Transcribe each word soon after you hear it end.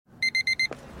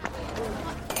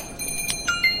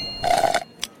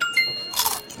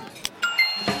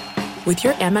With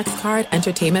your Amex card,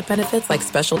 entertainment benefits like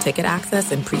special ticket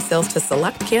access and pre-sales to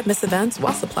select can't-miss events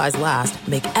while supplies last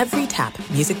make every tap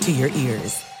music to your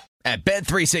ears. At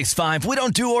Bet365, we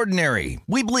don't do ordinary.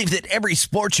 We believe that every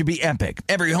sport should be epic.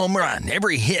 Every home run,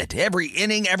 every hit, every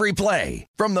inning, every play.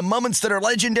 From the moments that are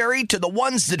legendary to the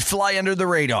ones that fly under the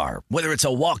radar. Whether it's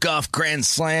a walk-off grand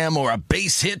slam or a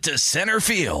base hit to center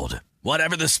field.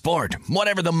 Whatever the sport,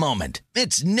 whatever the moment.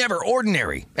 It's never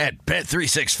ordinary at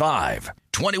Bet365.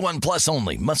 21 plus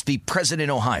only. Must be present in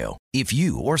Ohio. If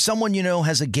you or someone you know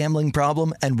has a gambling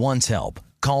problem and wants help,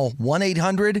 call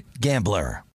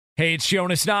 1-800-GAMBLER. Hey, it's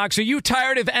Jonas Knox. Are you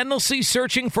tired of endlessly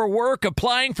searching for work,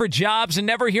 applying for jobs, and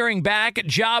never hearing back?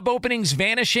 Job openings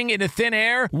vanishing into thin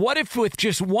air? What if with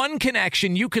just one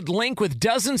connection, you could link with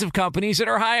dozens of companies that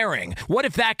are hiring? What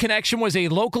if that connection was a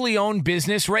locally owned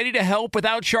business ready to help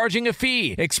without charging a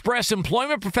fee? Express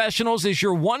Employment Professionals is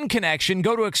your one connection.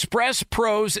 Go to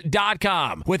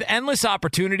expresspros.com. With endless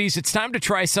opportunities, it's time to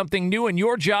try something new in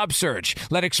your job search.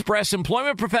 Let Express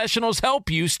Employment Professionals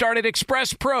help you. Start at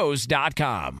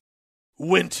expresspros.com.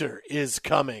 Winter is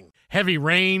coming. Heavy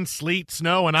rain, sleet,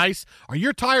 snow, and ice. Are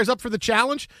your tires up for the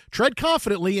challenge? Tread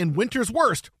confidently in winter's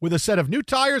worst with a set of new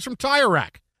tires from Tire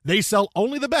Rack. They sell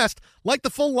only the best, like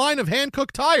the full line of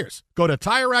hand-cooked tires. Go to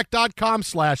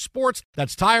TireRack.com/sports.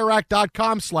 That's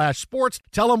TireRack.com/sports.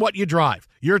 Tell them what you drive.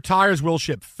 Your tires will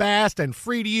ship fast and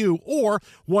free to you or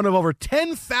one of over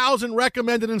 10,000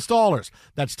 recommended installers.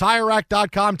 That's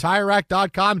TireRack.com,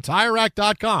 TireRack.com,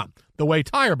 TireRack.com. The way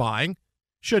tire buying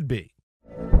should be.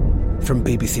 From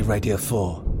BBC Radio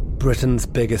 4, Britain's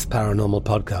biggest paranormal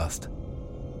podcast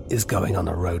is going on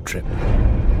a road trip.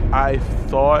 I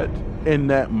thought in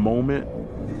that moment,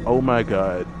 oh my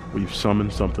God, we've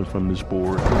summoned something from this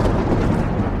board.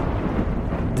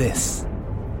 This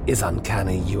is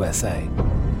Uncanny USA.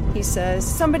 He says,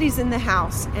 somebody's in the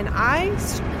house, and I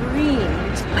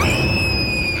screamed.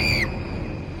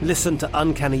 Listen to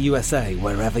Uncanny USA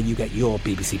wherever you get your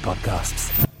BBC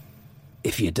podcasts,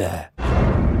 if you dare.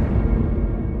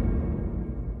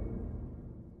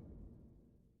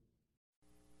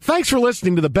 Thanks for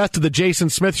listening to the Best of the Jason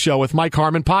Smith Show with Mike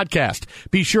Harmon podcast.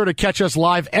 Be sure to catch us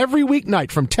live every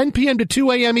weeknight from 10 p.m. to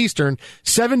 2 a.m. Eastern,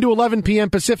 7 to 11 p.m.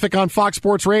 Pacific on Fox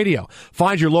Sports Radio.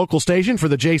 Find your local station for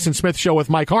the Jason Smith Show with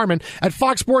Mike Harmon at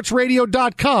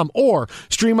foxsportsradio.com or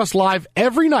stream us live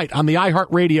every night on the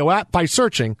iHeartRadio app by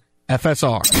searching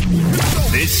FSR.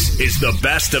 This is the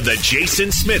Best of the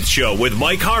Jason Smith Show with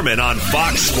Mike Harmon on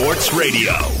Fox Sports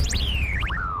Radio.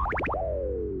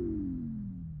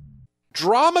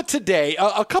 Drama today,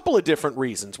 a couple of different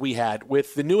reasons we had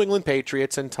with the New England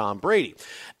Patriots and Tom Brady.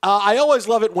 I always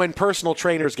love it when personal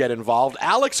trainers get involved.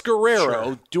 Alex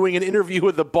Guerrero doing an interview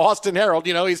with the Boston Herald.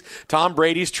 You know, he's Tom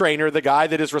Brady's trainer, the guy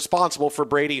that is responsible for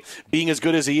Brady being as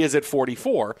good as he is at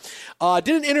 44.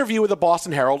 Did an interview with the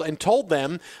Boston Herald and told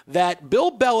them that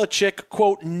Bill Belichick,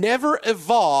 quote, never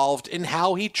evolved in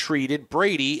how he treated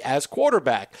Brady as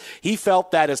quarterback. He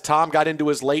felt that as Tom got into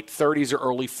his late 30s or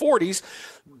early 40s,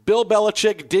 Bill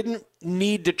Belichick didn't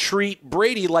need to treat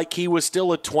Brady like he was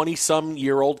still a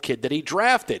 20-some-year-old kid that he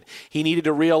drafted. He needed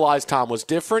to realize Tom was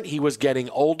different, he was getting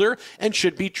older, and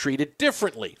should be treated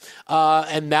differently.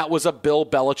 And that was a Bill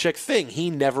Belichick thing.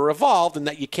 He never evolved, and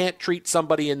that you can't treat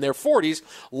somebody in their 40s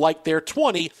like they're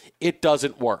 20. It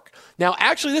doesn't work. Now,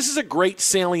 actually, this is a great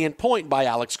salient point by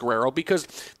Alex Guerrero because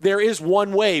there is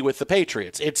one way with the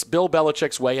Patriots. It's Bill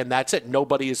Belichick's way, and that's it.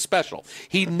 Nobody is special.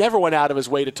 He never went out of his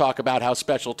way to talk about how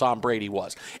special Tom Brady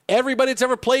was. Everybody that's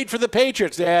ever played for the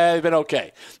Patriots, they've been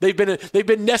okay. They've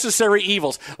been necessary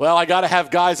evils. Well, I got to have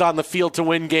guys on the field to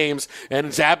win games, and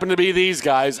it's happened to be these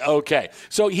guys. Okay.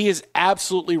 So he is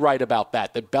absolutely right about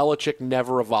that Belichick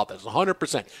never evolved. That's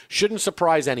 100%. Shouldn't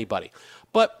surprise anybody.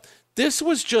 But this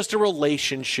was just a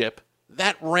relationship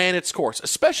that ran its course,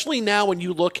 especially now when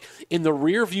you look in the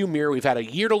rearview mirror. We've had a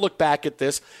year to look back at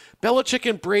this. Belichick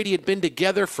and Brady had been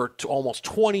together for almost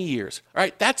 20 years. All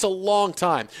right, that's a long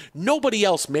time. Nobody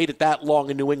else made it that long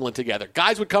in New England together.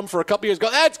 Guys would come for a couple years, go,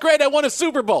 that's great, I won a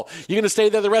Super Bowl. You're going to stay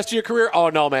there the rest of your career? Oh,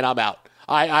 no, man, I'm out.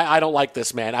 I don't like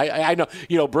this, man. I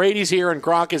know, Brady's here and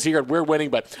Gronk is here and we're winning,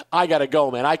 but I got to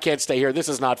go, man. I can't stay here. This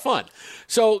is not fun.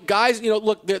 So, guys,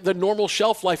 look, the normal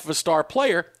shelf life of a star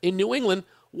player in New England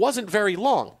wasn't very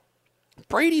long.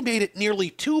 Brady made it nearly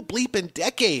 2 bleeping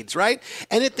decades, right?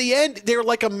 And at the end, they're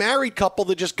like a married couple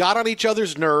that just got on each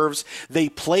other's nerves. They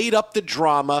played up the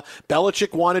drama.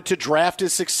 Belichick wanted to draft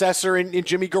his successor in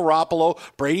Jimmy Garoppolo.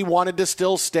 Brady wanted to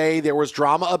still stay. There was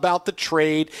drama about the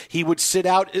trade. He would sit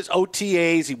out his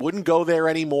OTAs. He wouldn't go there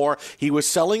anymore. He was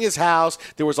selling his house.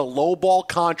 There was a lowball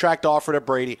contract offer to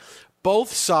Brady.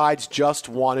 Both sides just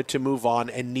wanted to move on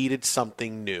and needed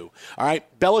something new. All right,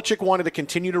 Belichick wanted to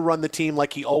continue to run the team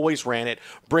like he always ran it.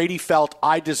 Brady felt,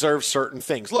 I deserve certain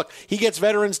things. Look, he gets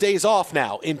Veterans Days off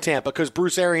now in Tampa because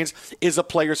Bruce Arians is a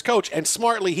player's coach, and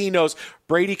smartly he knows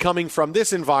Brady coming from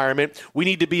this environment, we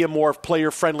need to be a more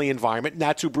player-friendly environment, and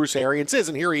that's who Bruce Arians is,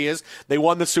 and here he is. They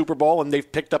won the Super Bowl, and they've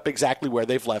picked up exactly where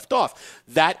they've left off.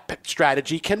 That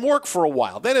strategy can work for a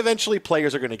while. Then eventually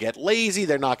players are going to get lazy.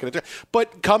 They're not going to do.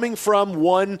 But coming from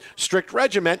one strict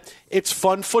regiment, it's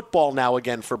fun football now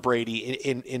again for Brady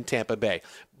in Tampa Bay.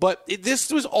 But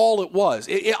this was all it was.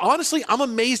 Honestly, I'm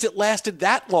amazed it lasted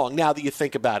that long now that you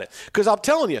think about it. Because I'm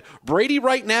telling you, Brady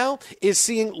right now is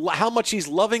seeing how much he's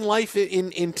loving life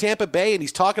in Tampa Bay, and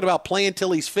he's talking about playing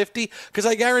till he's 50. Because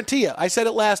I guarantee you, I said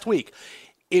it last week,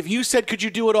 if you said, could you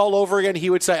do it all over again, he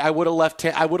would say, I would have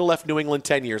left New England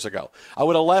 10 years ago. I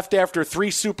would have left after 3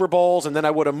 Super Bowls, and then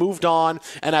I would have moved on,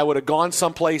 and I would have gone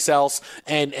someplace else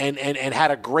and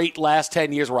had a great last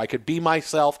 10 years where I could be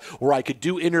myself, where I could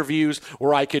do interviews,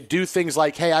 where I could do things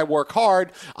like, hey, I work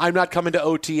hard, I'm not coming to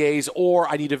OTAs, or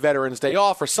I need a Veterans Day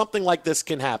off, or something like this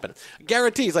can happen. I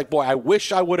guarantee he's like, boy, I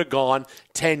wish I would have gone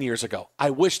 10 years ago. I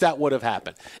wish that would have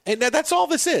happened. And that's all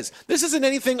this is. This isn't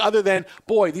anything other than,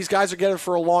 boy, these guys are together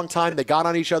for a long time. They got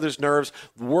on each other's nerves.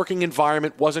 The working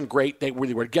environment wasn't great. They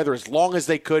were together as long as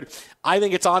they could. I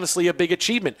think it's honestly a big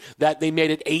achievement that they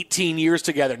made it 18 years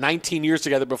together, 19 years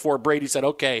together before Brady said,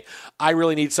 okay, I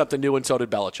really need something new, and so did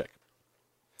Belichick.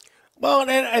 Well,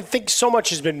 and I think so much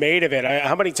has been made of it.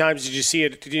 How many times did you see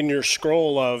it in your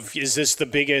scroll of, is this the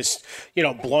biggest,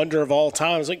 blunder of all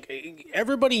time? It's like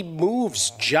everybody moves,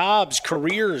 jobs,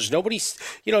 careers. Nobody's,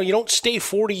 you don't stay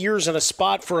 40 years in a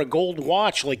spot for a gold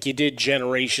watch like you did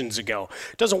generations ago.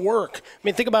 It doesn't work. I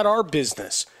mean, think about our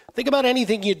business. Think about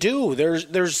anything you do.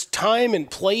 There's time and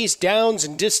place, downs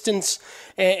and distance.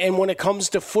 And when it comes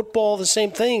to football, the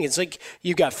same thing. It's like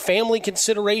you've got family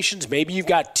considerations. Maybe you've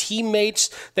got teammates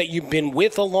that you've been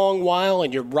with a long while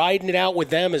and you're riding it out with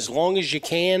them as long as you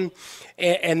can.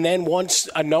 And then once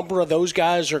a number of those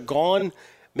guys are gone,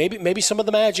 maybe some of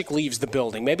the magic leaves the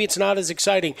building. Maybe it's not as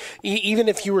exciting, even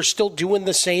if you were still doing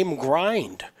the same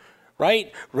grind.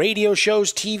 Right? Radio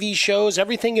shows, TV shows,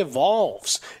 everything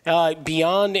evolves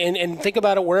beyond. And think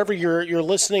about it wherever you're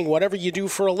listening, whatever you do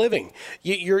for a living.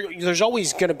 There's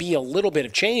always going to be a little bit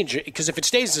of change, because if it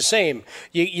stays the same,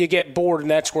 you get bored, and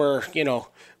that's where,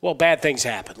 bad things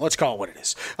happen. Let's call it what it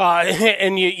is.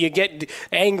 And you get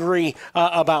angry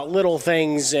about little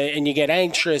things, and you get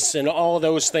anxious, and all of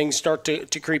those things start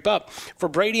to creep up. For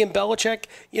Brady and Belichick,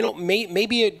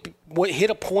 maybe it hit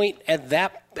a point at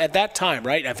that time,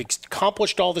 right? I've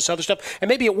accomplished all this other stuff, and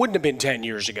maybe it wouldn't have been 10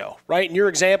 years ago, right? In your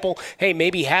example, hey,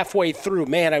 maybe halfway through,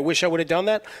 man, I wish I would have done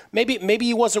that. Maybe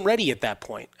he wasn't ready at that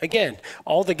point. Again,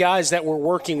 all the guys that were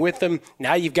working with him,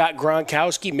 now you've got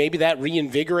Gronkowski, maybe that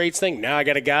reinvigorates things. Now I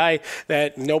got a guy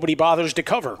that nobody bothers to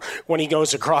cover when he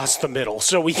goes across the middle,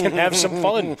 so we can have some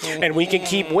fun, and we can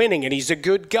keep winning, and he's a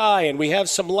good guy, and we have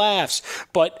some laughs,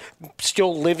 but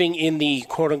still living in the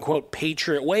quote-unquote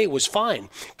Patriot way was fine,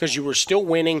 because you were still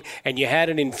winning, and you had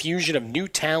an infusion of new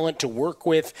talent to work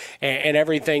with, and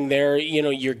everything there.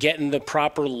 You're getting the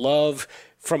proper love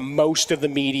from most of the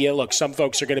media. Look, some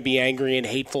folks are going to be angry and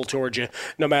hateful towards you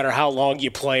no matter how long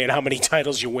you play and how many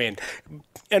titles you win.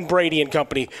 And Brady and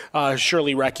company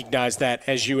surely recognize that,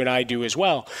 as you and I do as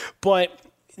well. But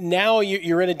now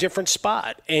you're in a different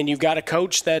spot, and you've got a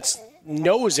coach that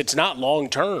knows it's not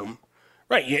long-term.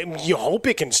 Right, you hope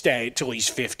it can stay till he's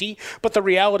 50, but the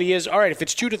reality is, all right, if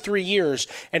it's 2 to 3 years,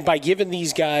 and by giving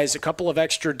these guys a couple of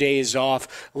extra days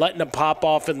off, letting them pop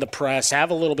off in the press, have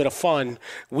a little bit of fun,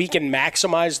 we can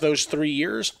maximize those 3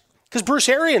 years? Because Bruce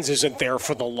Arians isn't there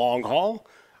for the long haul.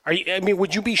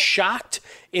 Would you be shocked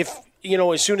if,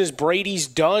 as soon as Brady's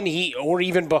done, or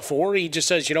even before, he just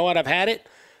says, you know what, I've had it?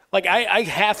 Like, I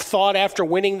half thought after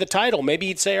winning the title, maybe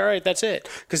he'd say, all right, that's it.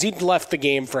 Because he'd left the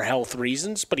game for health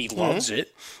reasons, but he loves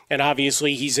it. And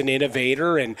obviously he's an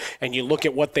innovator, and you look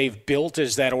at what they've built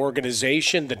as that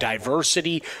organization, the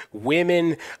diversity,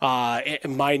 women,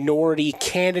 minority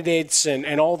candidates,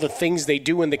 and all the things they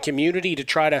do in the community to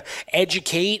try to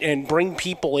educate and bring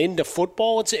people into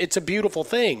football. It's a beautiful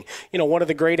thing. One of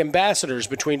the great ambassadors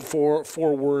between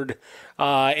forward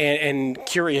and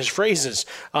curious phrases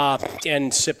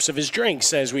and sips of his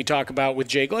drinks, as we talk about with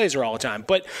Jay Glazer all the time.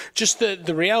 But just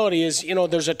the reality is,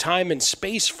 there's a time and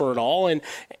space for it all.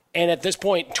 And at this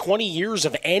point, 20 years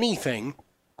of anything,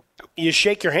 you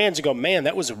shake your hands and go, man,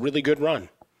 that was a really good run.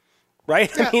 right?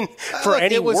 Yeah. I mean, for Look,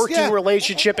 any it was- working yeah.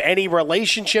 relationship, any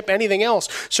relationship, anything else.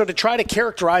 So to try to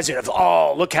characterize it of,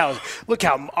 oh, look how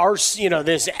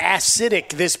this acidic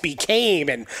this became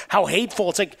and how hateful.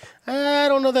 It's like, I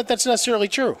don't know that that's necessarily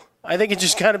true. I think it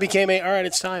just kind of became all right,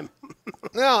 it's time.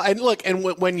 No, and look, and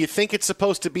when you think it's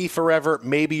supposed to be forever,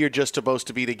 maybe you're just supposed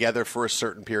to be together for a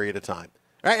certain period of time.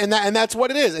 Right, and that's what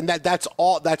it is, and that's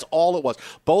all it was.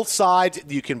 Both sides,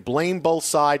 you can blame both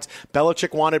sides.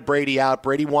 Belichick wanted Brady out.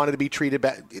 Brady wanted to be treated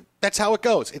better. That's how it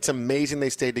goes. It's amazing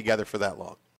they stayed together for that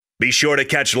long. Be sure to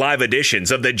catch live editions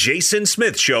of The Jason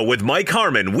Smith Show with Mike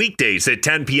Harmon weekdays at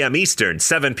 10 p.m. Eastern,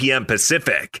 7 p.m.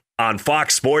 Pacific on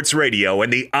Fox Sports Radio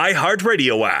and the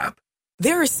iHeartRadio app.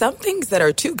 There are some things that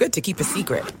are too good to keep a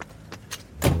secret.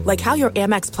 Like how your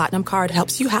Amex Platinum card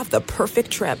helps you have the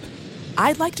perfect trip.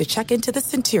 I'd like to check into the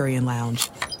Centurion Lounge.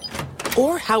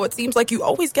 Or how it seems like you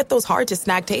always get those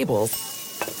hard-to-snag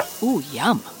tables. Ooh,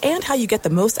 yum. And how you get the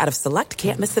most out of select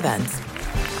can't-miss events.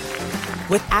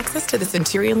 With access to the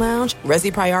Centurion Lounge,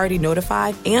 Resi Priority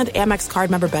Notified, and Amex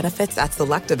card member benefits at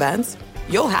select events,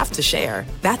 you'll have to share.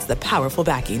 That's the powerful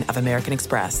backing of American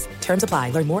Express. Terms apply.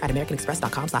 Learn more at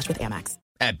americanexpress.com/withAmex.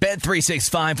 At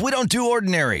Bet365, we don't do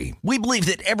ordinary. We believe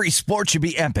that every sport should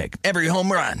be epic. Every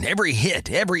home run, every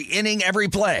hit, every inning, every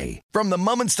play. From the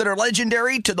moments that are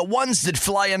legendary to the ones that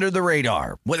fly under the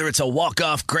radar. Whether it's a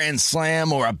walk-off grand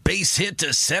slam or a base hit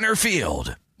to center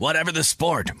field. Whatever the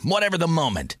sport, whatever the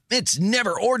moment. It's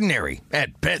never ordinary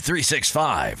at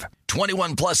Bet365.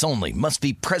 21 plus only. Must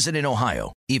be present in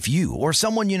Ohio. If you or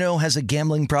someone you know has a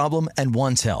gambling problem and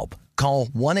wants help, call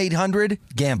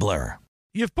 1-800-GAMBLER.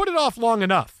 You've put it off long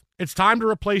enough. It's time to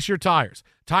replace your tires.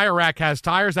 Tire Rack has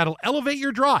tires that'll elevate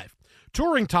your drive.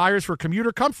 Touring tires for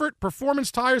commuter comfort,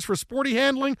 performance tires for sporty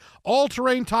handling,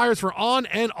 all-terrain tires for on-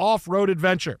 and off-road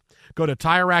adventure. Go to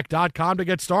TireRack.com to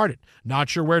get started. Not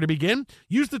sure where to begin?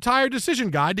 Use the Tire Decision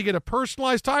Guide to get a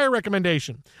personalized tire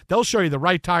recommendation. They'll show you the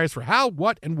right tires for how,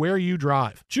 what, and where you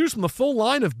drive. Choose from the full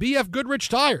line of BF Goodrich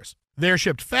tires. They're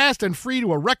shipped fast and free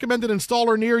to a recommended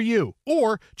installer near you.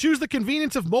 Or choose the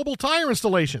convenience of mobile tire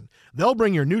installation. They'll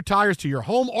bring your new tires to your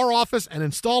home or office and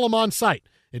install them on site.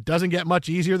 It doesn't get much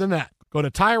easier than that. Go to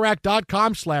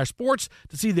TireRack.com/sports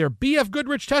to see their BF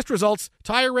Goodrich test results,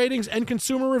 tire ratings, and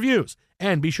consumer reviews.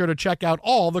 And be sure to check out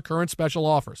all the current special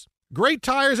offers. Great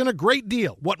tires and a great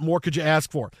deal. What more could you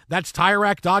ask for? That's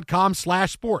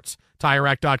TireRack.com/sports.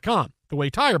 TireRack.com, the way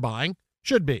tire buying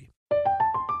should be.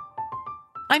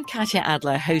 I'm Katya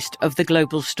Adler, host of The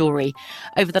Global Story.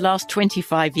 Over the last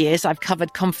 25 years, I've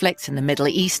covered conflicts in the Middle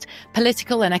East,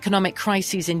 political and economic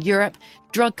crises in Europe,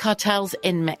 drug cartels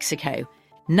in Mexico.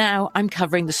 Now I'm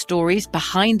covering the stories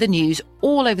behind the news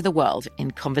all over the world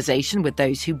in conversation with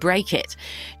those who break it.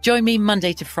 Join me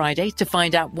Monday to Friday to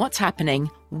find out what's happening,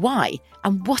 why,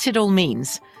 and what it all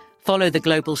means. Follow The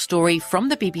Global Story from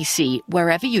the BBC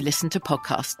wherever you listen to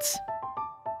podcasts.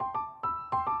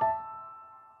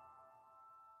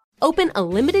 Open a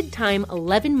limited-time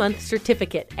 11-month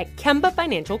certificate at Kemba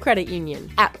Financial Credit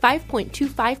Union. At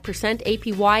 5.25%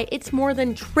 APY, it's more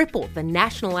than triple the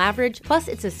national average, plus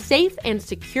it's a safe and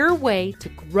secure way to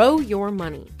grow your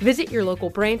money. Visit your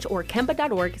local branch or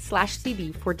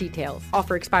kemba.org/cb for details.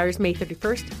 Offer expires May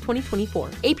 31st, 2024.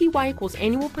 APY equals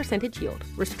annual percentage yield.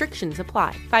 Restrictions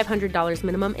apply. $500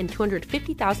 minimum and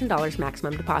 $250,000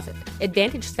 maximum deposit.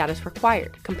 Advantage status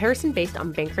required. Comparison based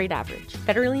on bank rate average.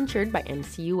 Federally insured by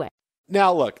NCUA.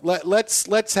 Now, look,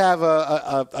 let's have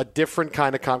a different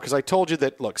kind of because I told you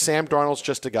that, look, Sam Darnold's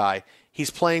just a guy. He's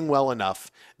playing well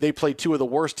enough. They played two of the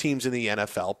worst teams in the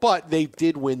NFL, but they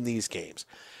did win these games.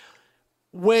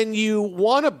 When you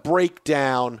want to break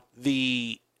down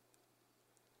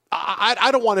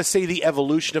I don't want to say the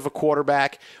evolution of a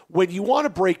quarterback. When you want to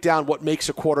break down what makes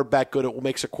a quarterback good and what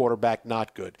makes a quarterback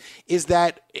not good, is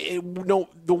that the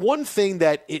one thing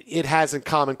that it has in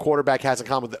common, quarterback has in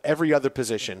common with every other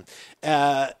position,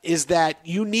 is that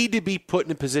you need to be put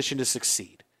in a position to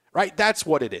succeed, right? That's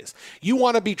what it is. You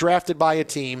want to be drafted by a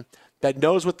team that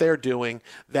knows what they're doing,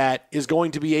 that is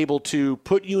going to be able to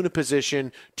put you in a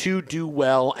position to do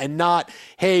well and not,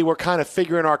 hey, we're kind of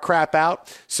figuring our crap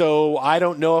out, so I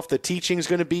don't know if the teaching is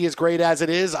going to be as great as it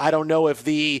is. I don't know if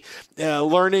the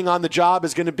learning on the job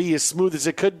is going to be as smooth as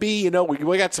it could be.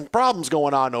 We got some problems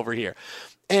going on over here.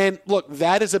 And look,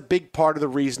 that is a big part of the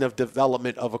reason of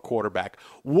development of a quarterback.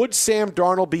 Would Sam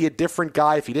Darnold be a different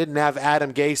guy if he didn't have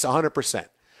Adam Gase? 100%.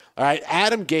 All right,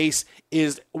 Adam Gase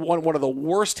is one of the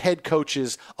worst head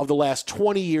coaches of the last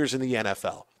 20 years in the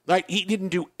NFL. Right? He didn't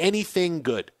do anything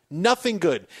good. Nothing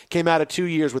good came out of 2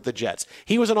 years with the Jets.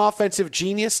 He was an offensive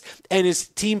genius, and his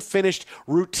team finished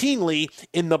routinely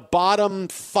in the bottom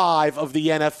 5 of the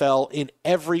NFL in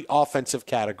every offensive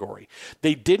category.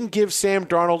 They didn't give Sam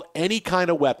Darnold any kind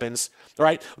of weapons.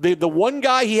 Right? The one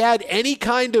guy he had any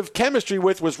kind of chemistry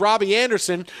with was Robbie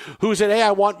Anderson, who said, hey,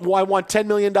 I want $10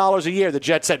 million a year. The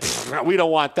Jets said, we don't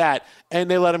want that,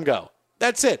 and they let him go.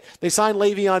 That's it. They signed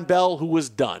Le'Veon Bell, who was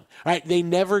done. Right? They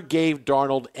never gave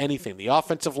Darnold anything. The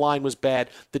offensive line was bad.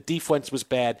 The defense was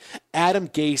bad. Adam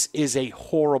Gase is a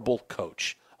horrible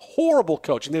coach. Horrible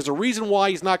coach, and there's a reason why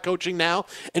he's not coaching now.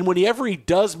 And whenever he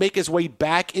does make his way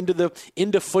back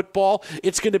into football,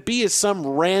 it's going to be as some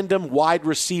random wide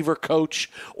receiver coach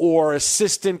or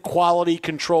assistant quality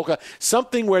control,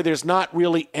 something where there's not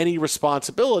really any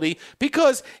responsibility,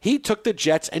 because he took the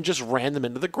Jets and just ran them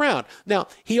into the ground. Now,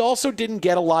 he also didn't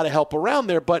get a lot of help around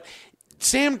there, but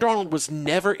Sam Darnold was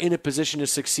never in a position to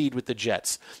succeed with the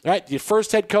Jets. Right? The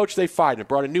first head coach, they fired him.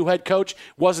 Brought a new head coach,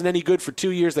 wasn't any good for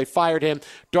 2 years. They fired him.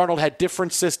 Darnold had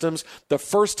different systems. The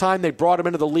first time they brought him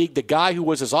into the league, the guy who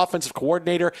was his offensive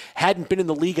coordinator hadn't been in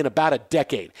the league in about a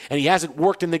decade, and he hasn't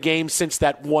worked in the game since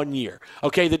that 1 year.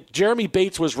 Okay, Jeremy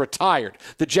Bates was retired.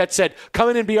 The Jets said,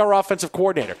 come in and be our offensive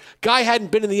coordinator. Guy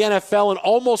hadn't been in the NFL in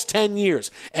almost 10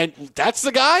 years, and that's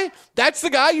the guy? That's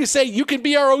the guy you say you can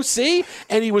be our OC?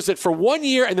 And he was it for 1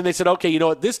 year, and then they said, okay, you know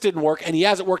what, this didn't work, and he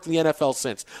hasn't worked in the NFL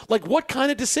since. Like, what kind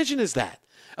of decision is that?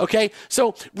 Okay,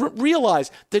 so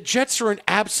realize the Jets are an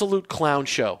absolute clown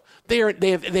show. They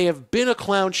have been a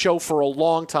clown show for a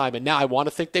long time, and now I want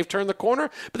to think they've turned the corner.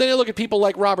 But then I look at people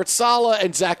like Robert Saleh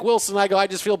and Zach Wilson, and I go, I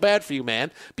just feel bad for you,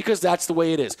 man, because that's the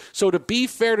way it is. So to be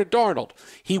fair to Darnold,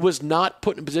 he was not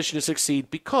put in a position to succeed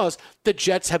because the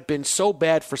Jets have been so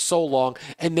bad for so long,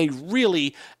 and they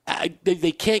really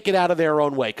they can't get out of their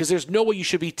own way, because there's no way you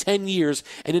should be 10 years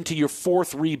and into your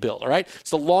fourth rebuild, all right? It's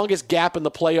the longest gap in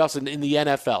the playoffs in the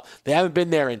NFL. They haven't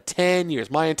been there in 10 years.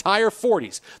 My entire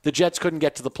 40s, the Jets couldn't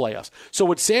get to the playoffs. So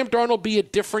would Sam Darnold be a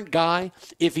different guy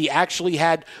if he actually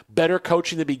had better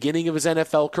coaching at the beginning of his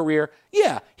NFL career?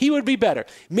 Yeah, he would be better.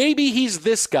 Maybe he's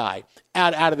this guy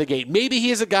out of the gate. Maybe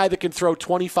he is a guy that can throw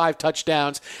 25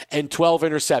 touchdowns and 12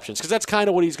 interceptions, because that's kind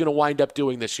of what he's going to wind up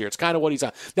doing this year. It's kind of what he's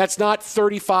on. That's not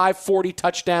 35, 40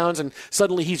 touchdowns, and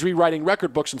suddenly he's rewriting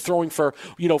record books and throwing for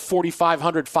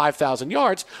 4,500, 5,000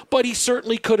 yards, but he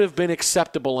certainly could have been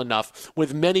acceptable enough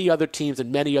with many other teams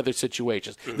and many other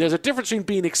situations. There's a difference between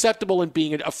being acceptable and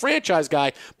being a franchise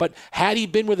guy, but had he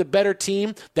been with a better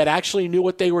team that actually knew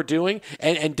what they were doing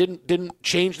and didn't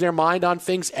change their mind on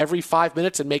things every 5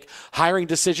 minutes and make hiring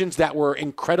decisions that were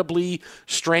incredibly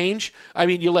strange. I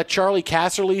mean, you let Charlie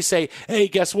Casserly say, hey,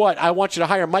 guess what? I want you to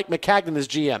hire Mike McCagnon as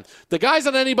GM. The guy's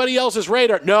on anybody else's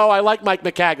radar. No, I like Mike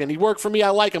McCagnon. He worked for me. I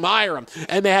like him. Hire him.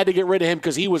 And they had to get rid of him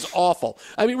because he was awful.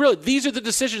 I mean, really, these are the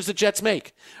decisions the Jets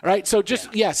make. All right? So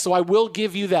yes, so I will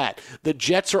give you that. The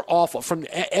Jets are awful. From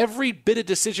every bit of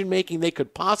decision-making they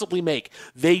could possibly make,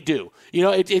 they do.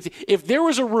 If there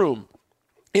was a room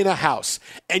in a house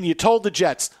and you told the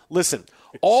Jets, listen,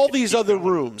 all these other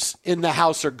rooms in the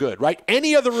house are good, right?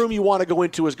 Any other room you want to go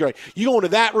into is great. You go into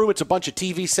that room, it's a bunch of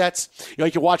TV sets. You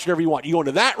can watch whatever you want. You go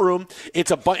into that room, it's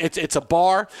a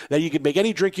bar that you can make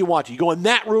any drink you want. You go in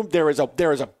that room, there is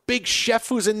a big chef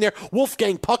who's in there.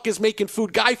 Wolfgang Puck is making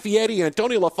food. Guy Fieri and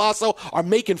Antonio LaFaso are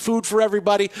making food for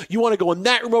everybody. You want to go in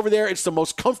that room over there, it's the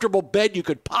most comfortable bed you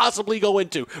could possibly go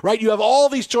into, right? You have all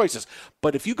these choices.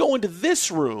 But if you go into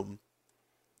this room,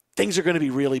 things are going to be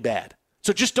really bad.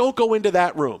 So just don't go into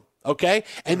that room, okay?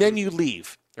 And then you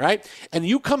leave, right? And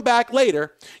you come back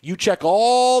later, you check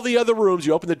all the other rooms,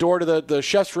 you open the door to the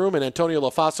chef's room, and Antonio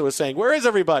LaFaso is saying, where is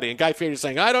everybody? And Guy Fieri is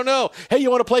saying, I don't know. Hey, you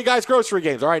want to play Guy's Grocery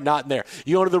Games? All right, not in there.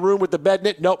 You go to the room with the bed in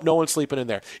it? Nope, no one's sleeping in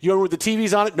there. You go with the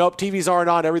TVs on it? Nope, TVs aren't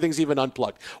on. Everything's even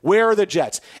unplugged. Where are the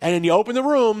Jets? And then you open the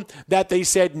room that they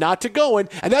said not to go in,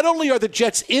 and not only are the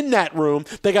Jets in that room,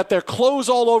 they got their clothes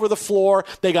all over the floor.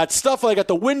 They got stuff, they got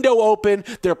the window open.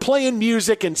 They're playing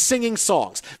music and singing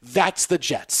songs. That's the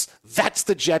Jets. That's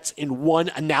the Jets in one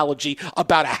analogy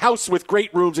about a house with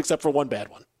great rooms except for one bad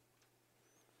one.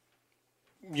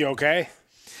 You okay?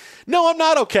 No, I'm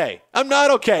not okay. I'm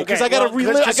not okay because I got to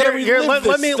relive this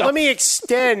stuff. Let me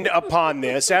extend upon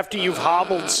this. After you've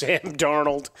hobbled Sam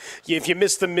Darnold, if you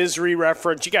missed the misery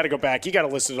reference, you got to go back. You got to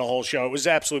listen to the whole show. It was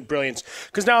absolute brilliance.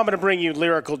 Because now I'm going to bring you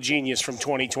Lyrical Genius from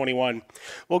 2021.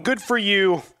 Well, good for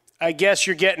you. I guess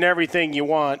you're getting everything you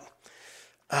want.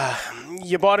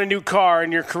 You bought a new car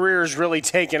and your career is really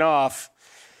taken off.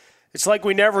 It's like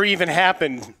we never even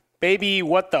happened. Baby,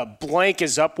 what the blank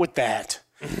is up with that?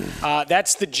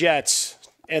 That's the Jets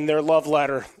and their love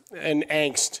letter and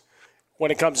angst. when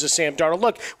it comes to Sam Darnold.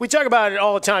 Look, we talk about it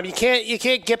all the time. You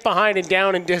can't get behind and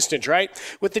down in distance, right?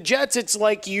 With the Jets, it's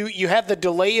like you have the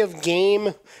delay of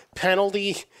game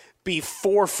penalty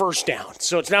before first down.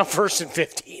 So it's now 1st and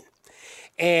 15.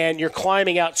 And you're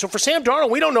climbing out. So for Sam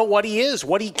Darnold, we don't know what he is,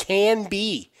 what he can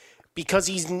be, because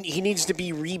he needs to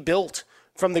be rebuilt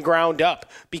from the ground up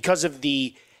because of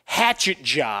the hatchet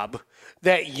job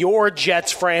that your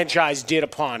Jets franchise did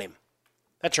upon him.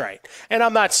 That's right. And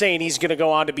I'm not saying he's going to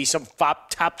go on to be some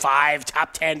top 5,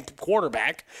 top 10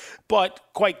 quarterback, but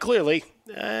quite clearly,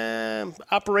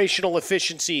 operational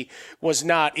efficiency was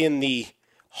not in the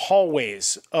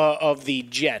hallways of the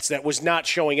Jets. That was not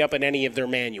showing up in any of their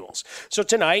manuals. So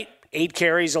tonight, 8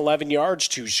 carries, 11 yards,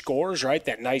 2 scores, right?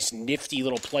 That nice, nifty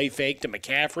little play fake to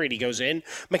McCaffrey, and he goes in.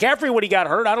 McCaffrey, when he got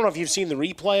hurt, I don't know if you've seen the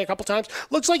replay a couple times,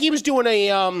 looks like he was doing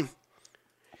a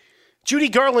Judy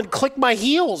Garland click my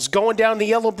heels going down the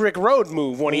yellow brick road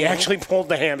move when he actually pulled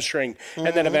the hamstring and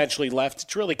then eventually left.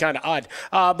 It's really kind of odd.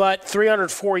 But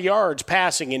 304 yards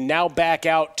passing and now back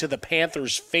out to the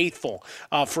Panthers faithful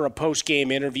for a post-game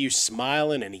interview,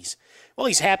 smiling, and he's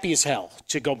happy as hell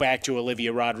to go back to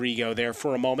Olivia Rodrigo there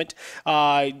for a moment.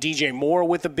 DJ Moore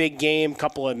with a big game,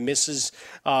 couple of misses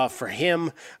for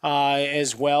him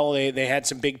as well. They had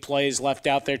some big plays left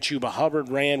out there. Chuba Hubbard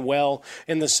ran well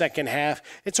in the second half.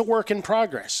 It's a work in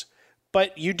progress.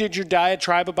 But you did your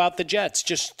diatribe about the Jets.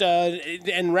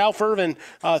 And Ralph Irvin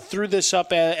threw this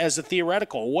up as a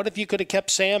theoretical. What if you could have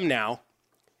kept Sam now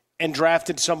and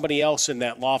drafted somebody else in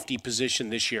that lofty position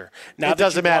this year? Now it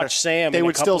doesn't matter. Sam, they in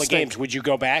would a couple still of games, would you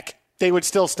go back? They would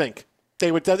still stink.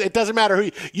 It doesn't matter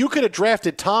who you could have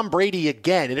drafted Tom Brady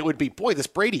again, and it would be, boy, this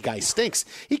Brady guy stinks.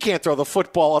 He can't throw the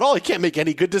football at all. He can't make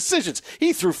any good decisions.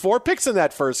 He threw 4 picks in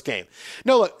that first game.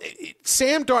 No, look,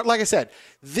 Sam Darnold, like I said,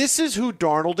 this is who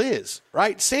Darnold is,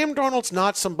 right? Sam Darnold's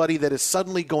not somebody that is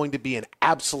suddenly going to be an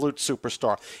absolute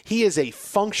superstar. He is a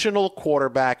functional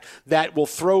quarterback that will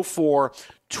throw for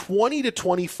 20 to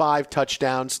 25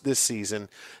 touchdowns this season,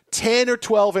 10 or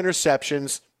 12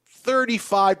 interceptions,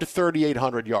 3,500 to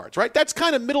 3,800 yards, right? That's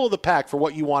kind of middle of the pack for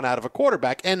what you want out of a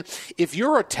quarterback. And if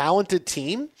you're a talented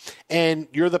team and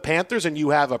you're the Panthers and you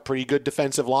have a pretty good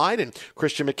defensive line and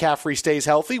Christian McCaffrey stays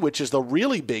healthy, which is the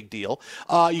really big deal,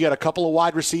 you got a couple of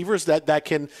wide receivers that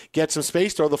can get some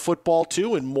space, throw the football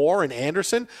to, and Moore and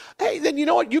Anderson, hey, then you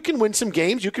know what? You can win some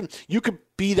games. You could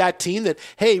be that team that,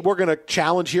 hey, we're going to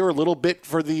challenge here a little bit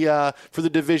for the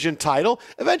division title.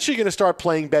 Eventually, you're going to start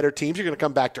playing better teams. You're going to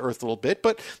come back to earth a little bit.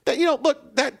 But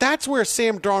that's where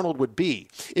Sam Darnold would be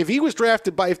if he was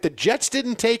drafted if the Jets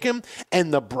didn't take him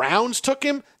and the Browns took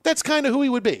him. That's kind of who he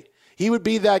would be. He would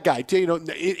be that guy.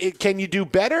 Can you do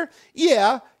better?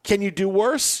 Yeah. Can you do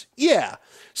worse? Yeah.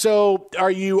 So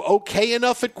are you okay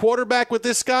enough at quarterback with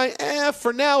this guy?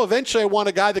 For now. Eventually, I want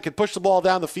a guy that can push the ball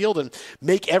down the field and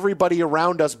make everybody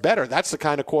around us better. That's the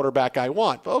kind of quarterback I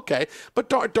want. Okay. But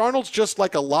Darnold's just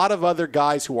like a lot of other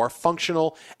guys who are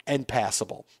functional and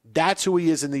passable. That's who he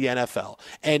is in the NFL.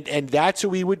 And that's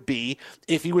who he would be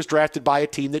if he was drafted by a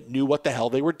team that knew what the hell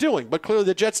they were doing. But clearly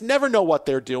the Jets never know what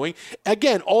they're doing.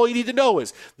 Again, all you need to know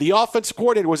is the offensive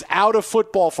coordinator was out of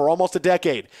football for almost a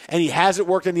decade, and he hasn't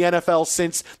worked in the NFL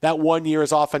since that 1 year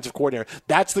as offensive coordinator.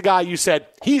 That's the guy you said,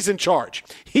 he's in charge.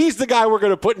 He's the guy we're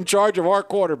going to put in charge of our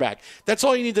quarterback. That's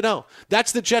all you need to know.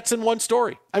 That's the Jets in one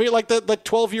story. I mean, like the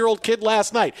 12-year-old kid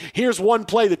last night. Here's one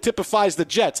play that typifies the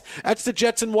Jets. That's the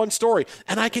Jets in one story.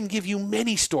 And I can give you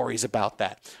many stories about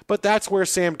that. But that's where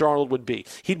Sam Darnold would be.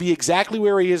 He'd be exactly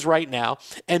where he is right now.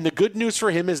 And the good news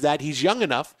for him is that he's young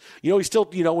enough. He's still,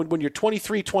 when you're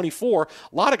 23, 24,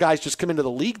 a lot of guys just come into the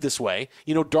league this way.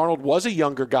 Darnold was a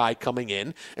younger guy coming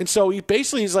in. And so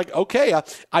he's like, okay,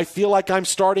 I feel like I'm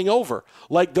starting over.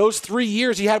 Like those 3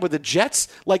 years he had with the Jets,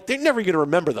 like they're never going to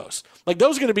remember those. Like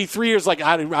those are going to be 3 years like,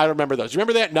 I don't remember those. You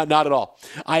remember that? No, not at all.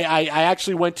 I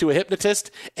actually went to a hypnotist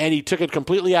and he took it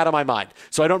completely out of my mind.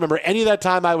 So I don't remember any of that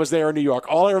time I was there in New York.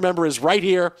 All I remember is right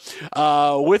here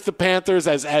with the Panthers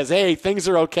as hey, things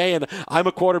are okay and I'm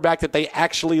a quarterback that they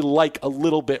actually like a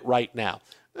little bit right now.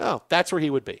 Oh, that's where he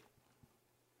would be.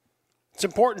 It's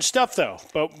important stuff, though.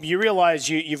 But you realize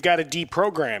you've got to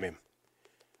deprogram him.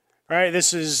 All right,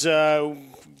 this is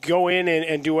go in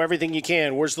and do everything you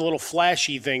can. Where's the little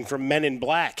flashy thing from Men in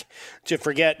Black to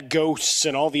forget ghosts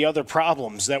and all the other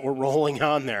problems that were rolling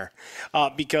on there?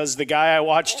 Because the guy I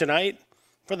watched tonight,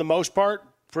 for the most part,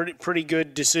 pretty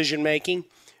good decision-making,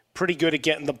 pretty good at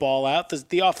getting the ball out.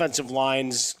 The offensive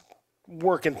line's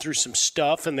working through some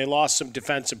stuff, and they lost some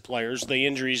defensive players. The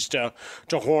injuries to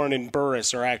Horn and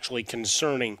Burris are actually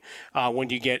concerning when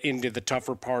you get into the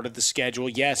tougher part of the schedule.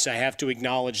 Yes, I have to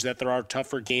acknowledge that there are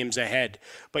tougher games ahead.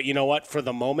 But you know what? For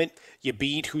the moment, you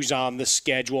beat who's on the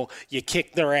schedule, you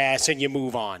kick their ass, and you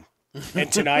move on.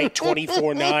 And tonight,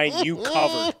 24-9, you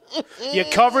covered. You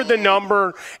covered the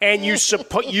number, and you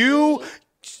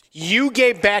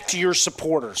gave back to your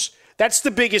supporters. That's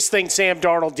the biggest thing Sam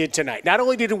Darnold did tonight. Not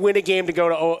only did he win a game to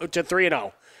go to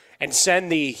 3-0 and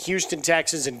send the Houston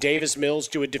Texans and Davis Mills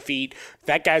to a defeat,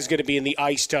 that guy's going to be in the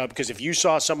ice tub, because if you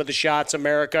saw some of the shots,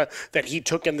 America, that he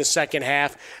took in the second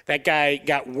half, that guy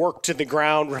got worked to the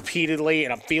ground repeatedly,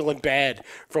 and I'm feeling bad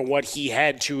for what he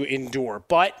had to endure.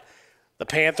 But the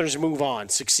Panthers move on,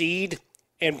 succeed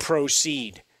and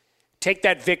proceed. Take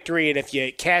that victory, and if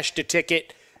you cashed a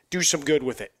ticket, do some good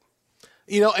with it.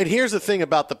 And here's the thing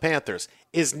about the Panthers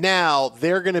is now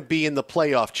they're going to be in the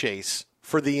playoff chase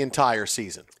for the entire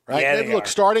season, right? Yeah, and look,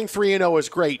 starting 3-0 is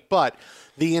great, but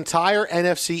the entire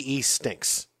NFC East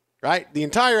stinks, right? The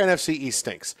entire NFC East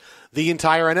stinks. The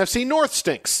entire NFC North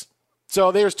stinks.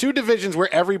 So there's two divisions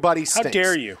where everybody stinks. How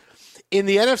dare you? In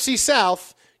the NFC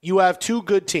South, you have two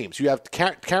good teams. You have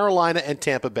Carolina and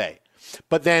Tampa Bay.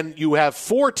 But then you have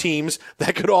four teams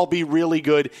that could all be really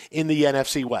good in the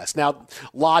NFC West. Now,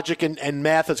 logic and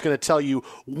math is going to tell you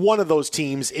one of those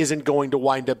teams isn't going to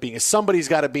wind up being. Somebody's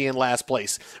got to be in last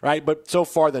place, right? But so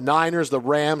far, the Niners, the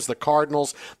Rams, the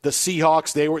Cardinals, the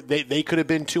Seahawks, they could have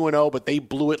been 2-0, but they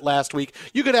blew it last week.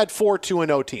 You could have had 4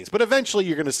 2-0 teams, but eventually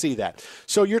you're going to see that.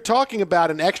 So you're talking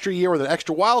about an extra year with an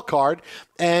extra wild card.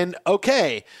 And,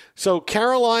 okay, so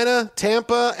Carolina,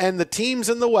 Tampa, and the teams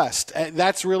in the West,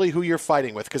 that's really who you're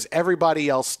fighting with, because everybody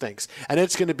else stinks. And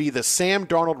it's going to be the Sam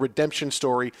Darnold redemption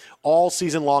story all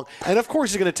season long. And, of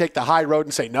course, he's going to take the high road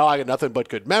and say, no, I got nothing but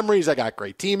good memories. I got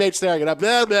great teammates there. I got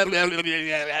blah, blah, blah, blah, blah,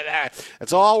 blah.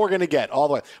 That's all we're going to get all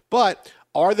the way. But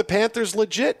are the Panthers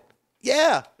legit?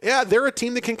 Yeah, they're a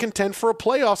team that can contend for a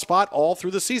playoff spot all through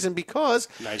the season because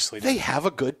they have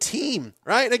a good team,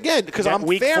 right? Again, because I'm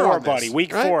week fair 4, on this, buddy.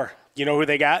 Week right? 4. You know who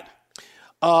they got?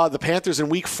 The Panthers in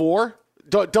week 4.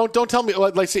 Don't tell me.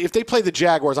 Like, say, if they play the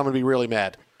Jaguars, I'm going to be really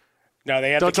mad. No,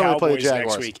 they have the Cowboys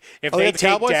next week. If they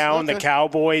take down the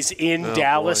Cowboys in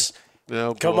Dallas.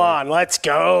 Come on, let's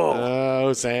go.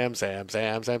 Oh, Sam.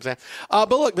 But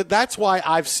look, that's why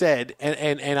I've said,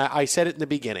 and I said it in the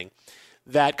beginning,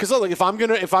 that because look, if I'm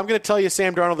gonna tell you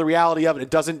Sam Darnold the reality of it,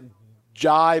 it doesn't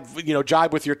jibe with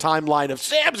your timeline of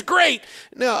Sam's great.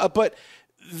 No, but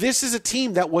this is a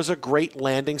team that was a great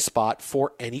landing spot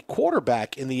for any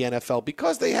quarterback in the NFL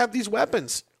because they have these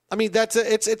weapons. I mean,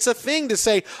 it's a thing to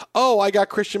say, oh, I got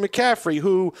Christian McCaffrey,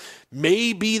 who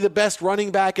may be the best running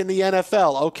back in the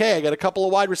NFL. Okay, I got a couple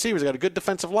of wide receivers. I got a good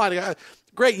defensive line.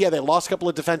 Great, yeah, they lost a couple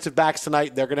of defensive backs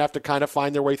tonight. They're going to have to kind of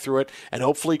find their way through it, and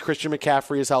hopefully Christian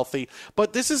McCaffrey is healthy.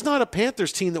 But this is not a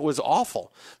Panthers team that was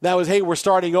awful. That was, hey, we're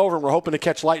starting over, and we're hoping to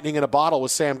catch lightning in a bottle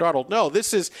with Sam Darnold. No,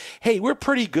 this is, hey, we're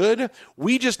pretty good.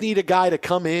 We just need a guy to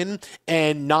come in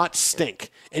and not stink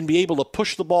and be able to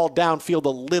push the ball downfield a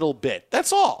little bit.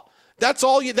 That's all. That's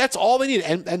all they need,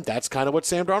 and that's kind of what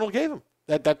Sam Darnold gave him.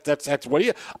 That's what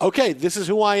he. Okay, this is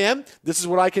who I am. This is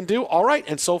what I can do. All right,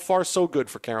 and so far so good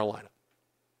for Carolina.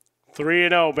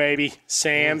 3-0, baby.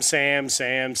 Sam.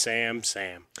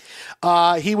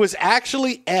 He was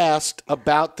actually asked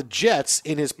about the Jets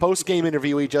in his post-game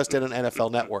interview he just did on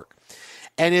NFL Network.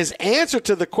 And his answer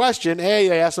to the question,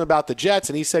 they asked him about the Jets,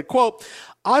 and he said, quote,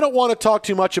 I don't want to talk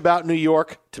too much about New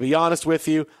York. To be honest with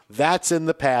you, that's in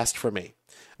the past for me.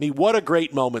 I mean, what a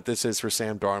great moment this is for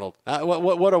Sam Darnold.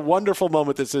 What a wonderful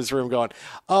moment this is for him going,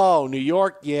 oh, New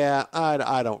York, yeah,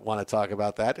 I don't want to talk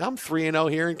about that. I'm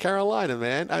 3-0 here in Carolina,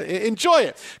 man. Enjoy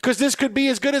it, because this could be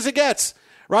as good as it gets,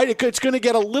 right? It's going to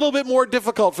get a little bit more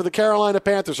difficult for the Carolina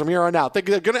Panthers from here on out. They're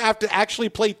going to have to actually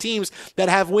play teams that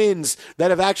have wins, that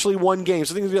have actually won games.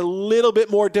 So things get a little bit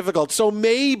more difficult. So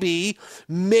maybe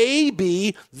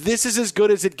this is as good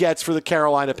as it gets for the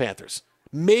Carolina Panthers.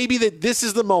 Maybe that this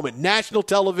is the moment. National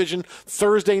television,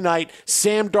 Thursday night,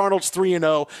 Sam Darnold's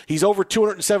 3-0. He's over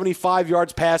 275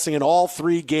 yards passing in all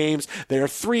 3 games. They're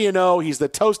 3-0. He's the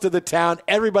toast of the town.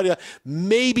 Everybody,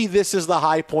 maybe this is the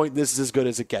high point. This is as good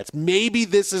as it gets. Maybe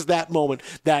this is that moment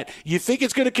that you think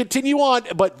it's going to continue on,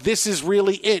 but this is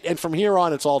really it. And from here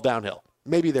on, it's all downhill.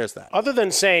 Maybe there's that. Other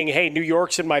than saying, hey, New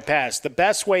York's in my past, the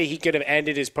best way he could have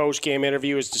ended his post-game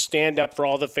interview is to stand up for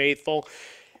all the faithful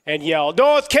and yell,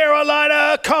 North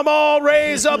Carolina, come on,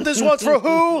 raise up, this one's for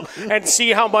who? And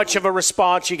see how much of a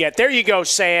response you get. There you go,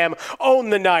 Sam. Own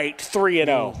the night,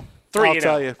 3-0.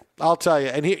 3-0. I'll tell you.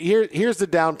 And here's the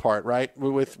down part, right,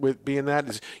 with being that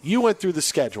is you went through the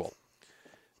schedule.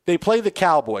 They play the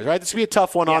Cowboys, right? This will be a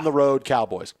tough one on the road,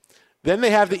 Cowboys. Then they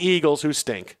have the Eagles, who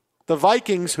stink. The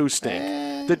Vikings, who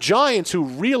stink. The Giants, who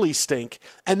really stink.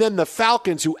 And then the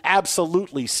Falcons, who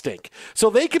absolutely stink. So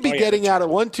they could be getting out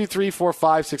of 1, 2, 3, 4,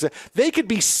 5, 6. They could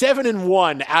be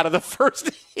 7-1 out of the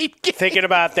first 8 games. Thinking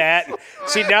about that.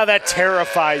 See, now that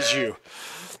terrifies you.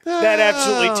 That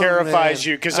absolutely terrifies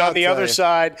you because on the other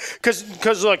side,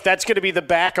 because look, that's going to be the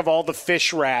back of all the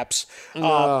fish wraps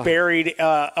buried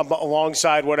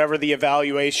alongside whatever the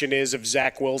evaluation is of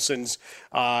Zach Wilson's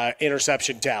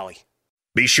interception tally.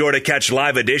 Be sure to catch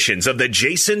live editions of The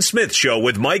Jason Smith Show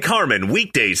with Mike Harmon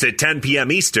weekdays at 10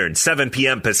 p.m. Eastern, 7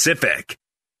 p.m. Pacific.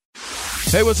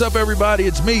 Hey, what's up, everybody?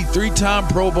 It's me, 3-time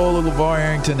Pro Bowler LeVar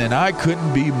Arrington, and I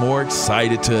couldn't be more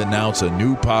excited to announce a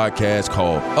new podcast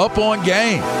called Up On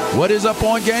Game. What is Up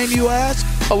On Game, you ask?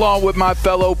 Along with my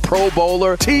fellow Pro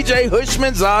Bowler, TJ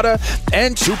Hushmanzada,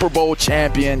 and Super Bowl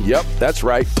champion, yep, that's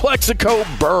right, Plexico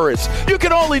Burress. You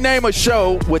can only name a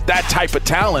show with that type of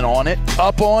talent on it.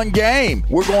 Up On Game.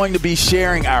 We're going to be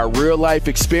sharing our real-life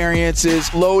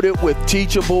experiences loaded with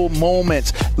teachable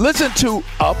moments. Listen to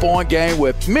Up On Game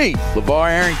with me, LeVar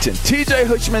Arrington, TJ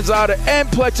Hushmanzada, and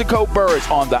Plexico Burress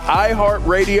on the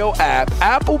iHeartRadio app,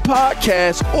 Apple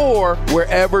Podcasts, or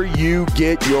wherever you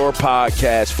get your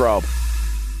podcasts from.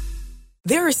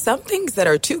 There are some things that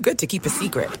are too good to keep a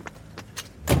secret.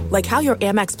 Like how your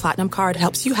Amex Platinum card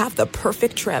helps you have the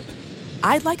perfect trip.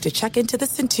 I'd like to check into the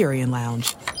Centurion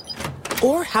Lounge.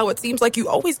 Or how it seems like you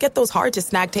always get those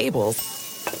hard-to-snag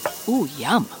tables. Ooh,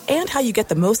 yum. And how you get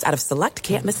the most out of select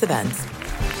can't-miss events.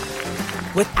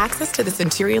 With access to the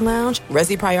Centurion Lounge,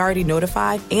 Resi Priority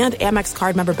Notified, and Amex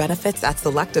card member benefits at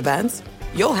select events,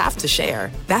 you'll have to share.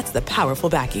 That's the powerful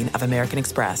backing of American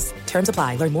Express. Terms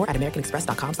apply. Learn more at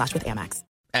americanexpress.com/withAmex.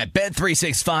 At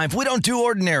Bet365, we don't do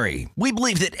ordinary. We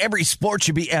believe that every sport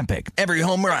should be epic. Every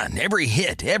home run, every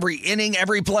hit, every inning,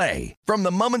 every play. From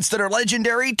the moments that are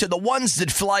legendary to the ones that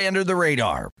fly under the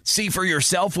radar. See for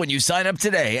yourself when you sign up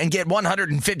today and get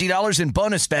 $150 in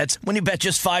bonus bets when you bet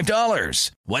just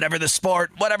 $5. Whatever the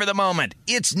sport, whatever the moment,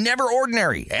 it's never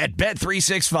ordinary at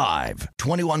Bet365.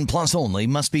 21 plus only.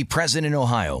 Must be present in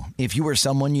Ohio. If you or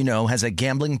someone you know has a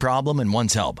gambling problem and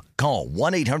wants help, call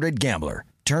 1-800-GAMBLER.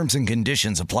 Terms and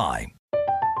conditions apply.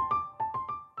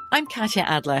 I'm Katya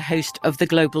Adler, host of The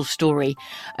Global Story.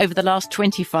 Over the last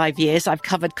 25 years, I've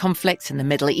covered conflicts in the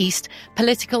Middle East,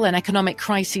 political and economic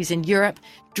crises in Europe,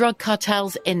 drug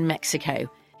cartels in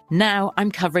Mexico. Now I'm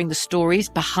covering the stories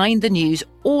behind the news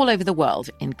all over the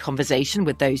world in conversation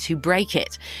with those who break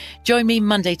it. Join me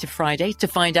Monday to Friday to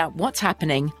find out what's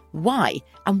happening, why,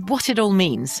 and what it all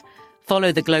means.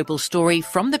 Follow The Global Story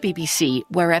from the BBC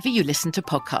wherever you listen to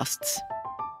podcasts.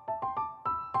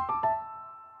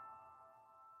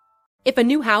 If a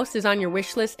new house is on your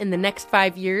wish list in the next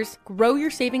 5 years, grow your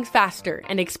savings faster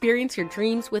and experience your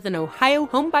dreams with an Ohio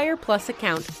Homebuyer Plus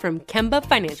account from Kemba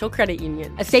Financial Credit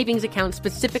Union. A savings account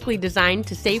specifically designed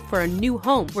to save for a new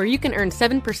home where you can earn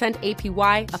 7%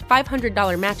 APY, a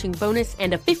 $500 matching bonus,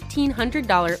 and a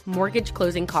 $1,500 mortgage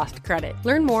closing cost credit.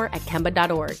 Learn more at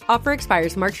Kemba.org. Offer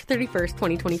expires March 31st,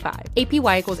 2025.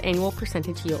 APY equals annual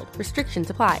percentage yield. Restrictions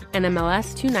apply.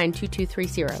 NMLS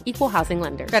 292230. Equal housing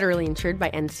lender. Federally insured by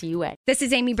NCUA. This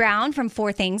is Amy Brown from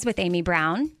 4 Things with Amy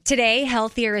Brown. Today,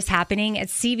 healthier is happening at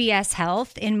CVS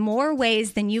Health in more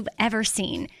ways than you've ever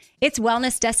seen. It's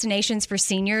wellness destinations for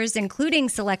seniors, including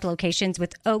select locations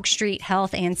with Oak Street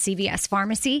Health and CVS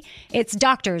Pharmacy. It's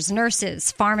doctors,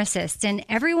 nurses, pharmacists, and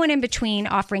everyone in between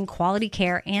offering quality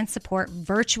care and support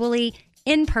virtually,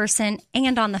 in person,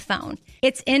 and on the phone.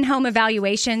 It's in-home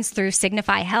evaluations through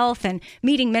Signify Health and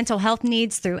meeting mental health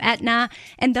needs through Aetna.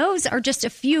 And those are just a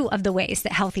few of the ways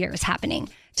that healthier is happening.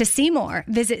 To see more,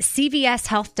 visit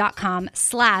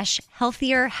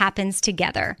cvshealth.com/healthier happens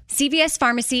together. CVS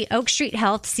Pharmacy, Oak Street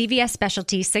Health, CVS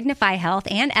Specialty, Signify Health,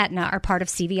 and Aetna are part of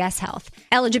CVS Health.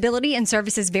 Eligibility and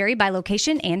services vary by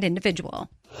location and individual.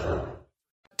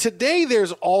 Today,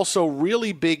 there's also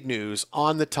really big news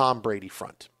on the Tom Brady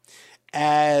front,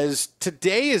 as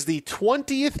today is the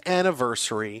 20th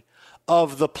anniversary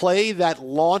of the play that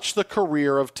launched the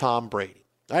career of Tom Brady.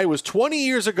 It was 20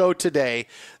 years ago today.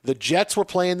 The Jets were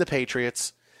playing the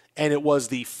Patriots, and it was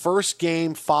the first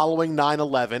game following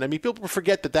 9/11. I mean, people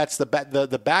forget that that's the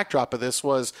backdrop of this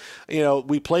was,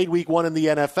 we played week 1 in the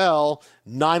NFL.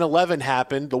 9/11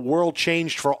 happened. The world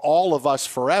changed for all of us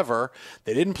forever.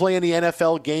 They didn't play any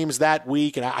NFL games that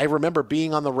week, and I remember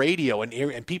being on the radio,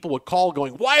 and people would call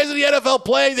going, why isn't the NFL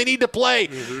playing? They need to play.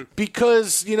 Mm-hmm.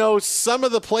 Because, some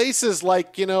of the places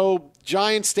like,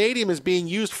 Giant Stadium is being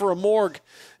used for a morgue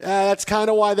That's kind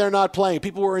of why they're not playing.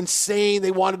 People were insane.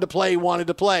 They wanted to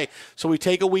play. So we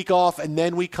take a week off, and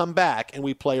then we come back, and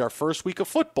we play our first week of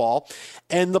football.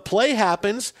 And the play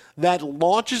happens that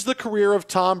launches the career of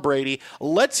Tom Brady.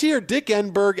 Let's hear Dick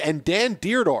Enberg and Dan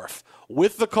Deerdorf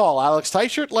with the call. Alex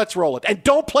Teichert, let's roll it. And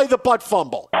don't play the butt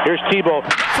fumble. Here's Tebow.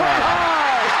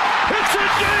 It's a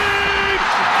deep!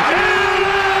 It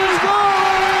is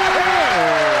gone!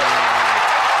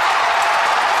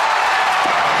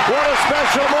 What a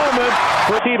special moment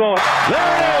for Tebow. There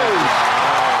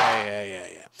it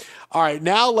is! All right,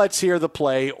 now let's hear the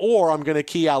play, or I'm going to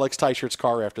key Alex Teichert's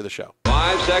car after the show.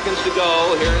 5 seconds to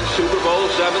go here in Super Bowl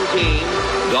 17.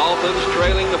 Dolphins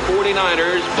trailing the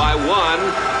 49ers by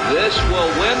 1. This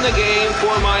will win the game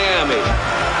for Miami.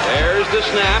 There's the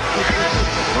snap.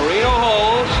 Marino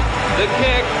holds the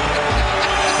kick,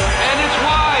 and it's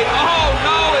wide. Oh,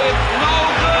 no, it's no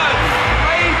good.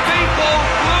 Ray Finkel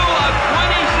blew a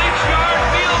 26-yard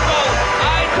field goal.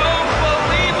 I don't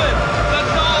believe it. The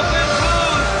Dolphins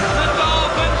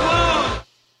lose.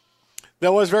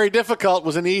 That was very difficult. It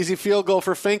was an easy field goal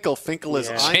for Finkel. Finkel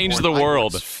is changed the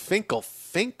world.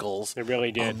 Finkel's. It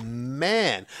really did. Oh,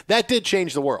 man, that did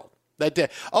change the world. That did.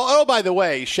 Oh, by the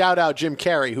way, shout out Jim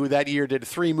Carrey, who that year did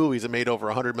 3 movies that made over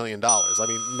 $100 million. I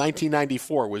mean,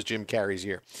 1994 was Jim Carrey's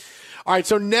year. All right,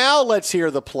 so now let's hear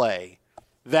the play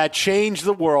that changed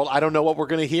the world. I don't know what we're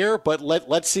going to hear, but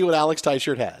let's see what Alex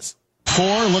Teichert has.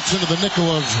 4 looks into the nickel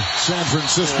of San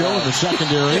Francisco in the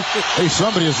secondary. Hey,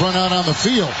 somebody has run out on the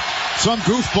field. Some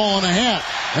goofball in a hat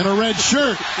and a red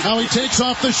shirt. Now he takes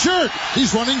off the shirt.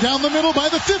 He's running down the middle by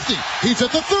the 50. He's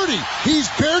at the 30. He's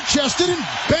bare-chested and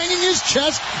banging his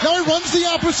chest. Now he runs the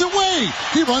opposite way.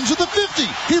 He runs at the 50.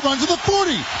 He runs at the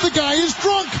 40. The guy is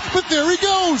drunk, but there he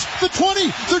goes. The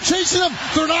 20. They're chasing him.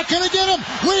 They're not going to get him.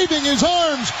 Waving his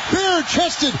arms,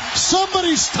 bare-chested.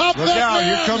 Somebody stop that man.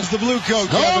 Here comes the blue coat,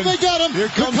 Kevin. Oh, they got him.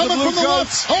 Here comes They're coming the blue from the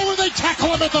coats. left. Oh, and they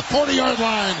tackle him at the 40-yard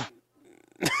line.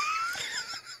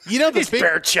 You know, he's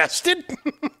bare-chested.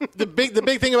 the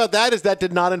big thing about that is that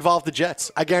did not involve the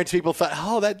Jets. I guarantee people thought,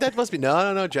 oh, that must be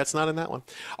no, Jets not in that one.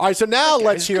 All right, so now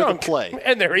let's hear the play.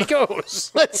 And there he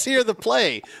goes. Let's hear the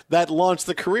play that launched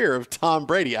the career of Tom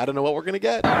Brady. I don't know what we're going to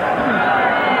get. Bledsoe.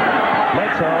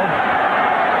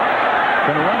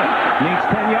 Going to run it. Needs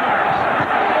 10 yards.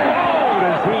 Oh,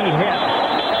 does he hit?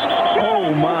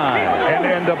 Oh, my.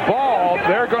 And the ball,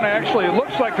 they're going to actually, it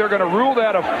looks like they're going to rule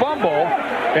that a fumble.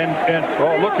 And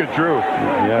oh, look at Drew.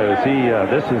 Yeah,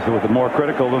 this is more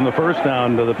critical than the first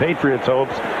down to the Patriots'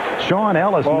 hopes. Sean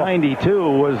Ellis,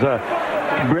 92, was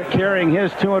carrying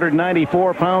his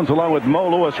 294 pounds along with Mo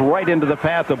Lewis right into the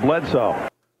path of Bledsoe.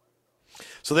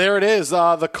 So there it is,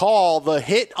 the call, the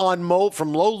hit on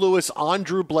from Mo Lewis on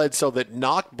Drew Bledsoe that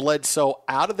knocked Bledsoe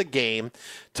out of the game.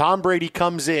 Tom Brady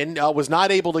comes in, was not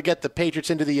able to get the Patriots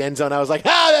into the end zone. I was like,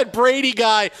 that Brady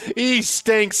guy, he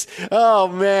stinks. Oh,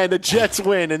 man, the Jets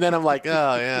win. And then I'm like, oh,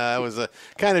 yeah, that was a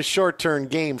kind of short-term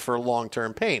game for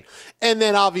long-term pain. And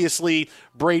then, obviously,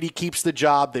 Brady keeps the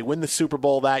job. They win the Super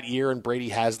Bowl that year, and Brady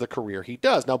has the career he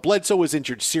does. Now, Bledsoe was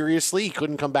injured seriously. He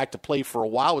couldn't come back to play for a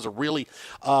while. It was a really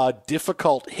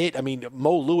difficult hit. I mean,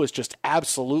 Mo Lewis just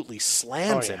absolutely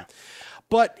slams him.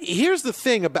 But here's the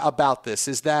thing about this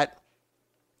is that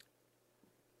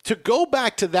to go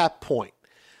back to that point,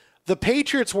 the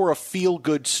Patriots were a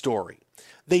feel-good story.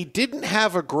 They didn't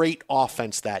have a great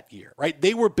offense that year, right?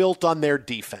 They were built on their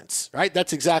defense, right?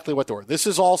 That's exactly what they were. This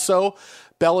is also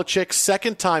Belichick's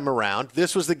second time around.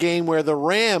 This was the game where the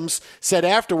Rams said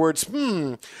afterwards,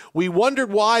 we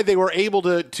wondered why they were able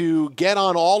to get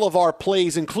on all of our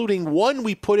plays, including one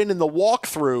we put in the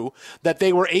walkthrough that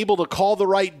they were able to call the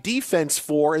right defense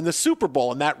for in the Super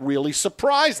Bowl, and that really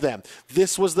surprised them.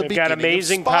 This was the beginning of Spygate. They've got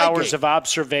amazing powers of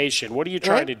observation. What are you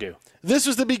trying to do? This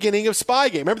was the beginning of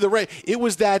Spygate. Remember it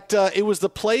was the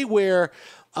play where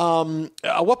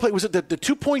what play was it? The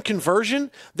 2-point conversion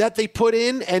that they put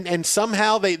in, and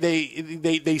somehow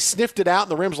they sniffed it out,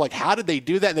 and the Rams were like, how did they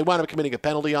do that? And they wound up committing a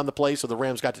penalty on the play, so the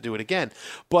Rams got to do it again.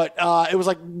 But it was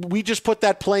like we just put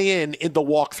that play in the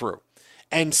walkthrough.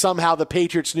 And somehow the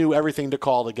Patriots knew everything to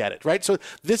call to get it, right? So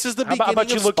this is the beginning of Spygate. How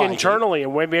about you look internally,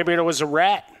 and maybe there was a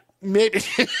rat? Maybe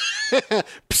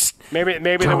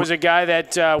there was a guy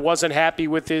that wasn't happy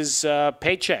with his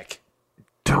paycheck.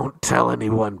 Don't tell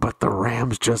anyone, but the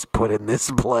Rams just put in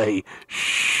this play.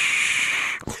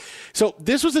 Shh. So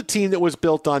this was a team that was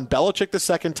built on Belichick the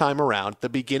second time around, the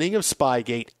beginning of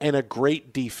Spygate, and a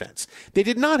great defense. They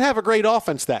did not have a great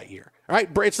offense that year. All right,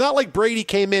 it's not like Brady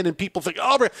came in and people think,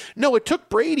 no, it took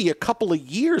Brady a couple of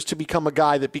years to become a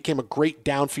guy that became a great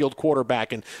downfield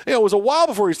quarterback. And it was a while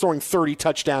before he was throwing 30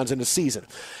 touchdowns in a season.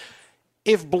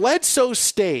 If Bledsoe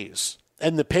stays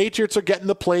and the Patriots are getting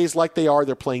the plays like they are.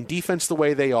 They're playing defense the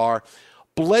way they are.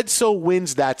 Bledsoe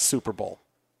wins that Super Bowl.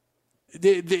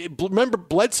 Remember,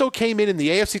 Bledsoe came in the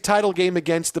AFC title game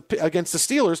against the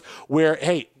Steelers where,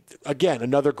 hey, again,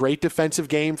 another great defensive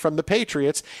game from the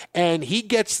Patriots, and he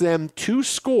gets them 2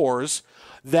 scores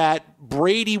that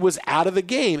Brady was out of the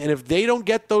game. And if they don't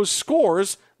get those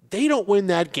scores, they don't win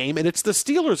that game, and it's the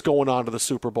Steelers going on to the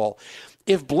Super Bowl.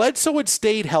 If Bledsoe had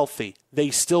stayed healthy, they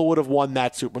still would have won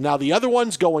that Super Bowl. Now, the other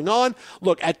ones going on,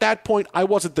 look, at that point, I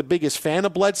wasn't the biggest fan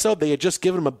of Bledsoe. They had just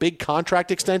given him a big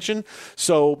contract extension.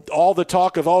 So all the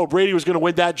talk of, Brady was going to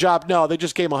win that job, no, they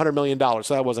just gave him $100 million,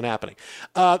 so that wasn't happening.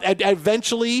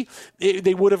 Eventually,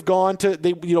 they would have gone to,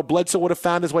 Bledsoe would have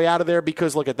found his way out of there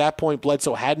because, look, at that point,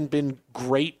 Bledsoe hadn't been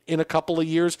great in a couple of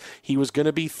years. He was going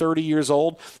to be 30 years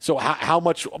old. So how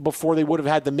much before they would have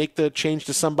had to make the change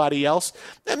to somebody else?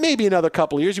 Maybe another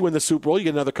couple of years. You win the Super Bowl, you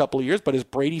get another couple of years. But is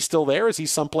Brady still there? Is he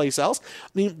someplace else? I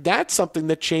mean, that's something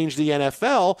that changed the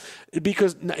NFL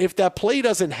because if that play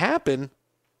doesn't happen,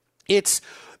 it's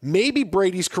maybe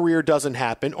Brady's career doesn't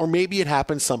happen or maybe it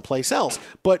happens someplace else.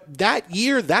 But that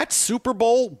year, that Super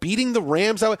Bowl, beating the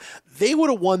Rams, they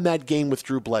would have won that game with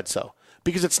Drew Bledsoe.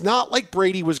 Because it's not like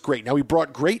Brady was great. Now, he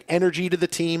brought great energy to the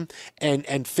team,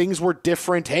 and things were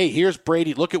different. Hey, here's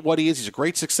Brady. Look at what he is. He's a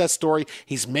great success story.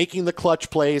 He's making the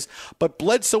clutch plays. But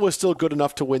Bledsoe was still good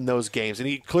enough to win those games. And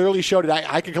he clearly showed it.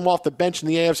 I can come off the bench in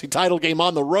the AFC title game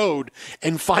on the road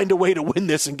and find a way to win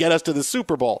this and get us to the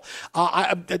Super Bowl.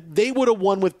 They would have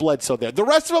won with Bledsoe there. The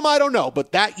rest of them, I don't know.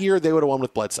 But that year, they would have won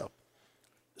with Bledsoe.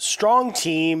 Strong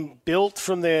team, built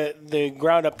from the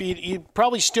ground up. You'd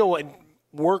probably still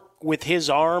work with his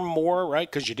arm more,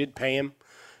 right? Because you did pay him.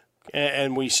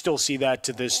 And we still see that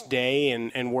to this day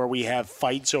and where we have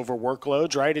fights over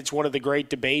workloads, right? It's one of the great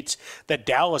debates that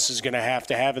Dallas is going to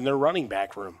have in their running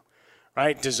back room,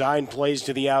 right? Design plays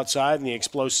to the outside and the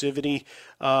explosivity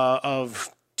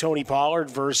of Tony Pollard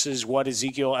versus what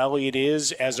Ezekiel Elliott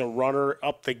is as a runner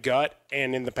up the gut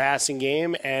and in the passing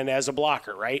game and as a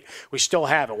blocker, right? We still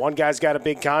have it. One guy's got a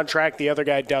big contract, the other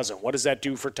guy doesn't. What does that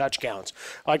do for touch counts?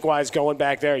 Likewise, going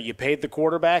back there, you paid the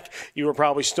quarterback, you were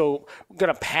probably still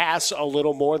going to pass a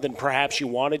little more than perhaps you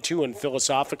wanted to, and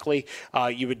philosophically,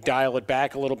 you would dial it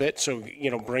back a little bit. So,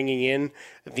 bringing in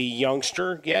the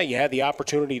youngster, you had the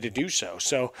opportunity to do so.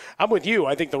 So I'm with you.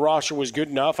 I think the roster was good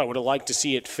enough. I would have liked to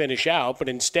see it finish out, but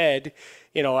instead,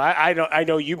 I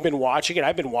know you've been watching it.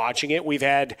 I've been watching it. We've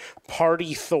had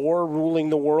Party Thor ruling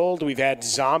the world. We've had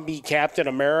Zombie Captain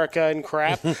America and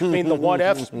crap. I mean, the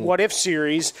What If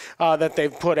series that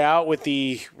they've put out with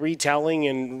the retelling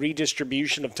and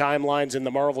redistribution of timelines in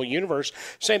the Marvel Universe.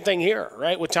 Same thing here,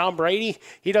 right? With Tom Brady,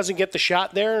 he doesn't get the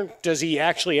shot there. Does he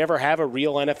actually ever have a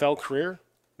real NFL career?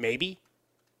 Maybe.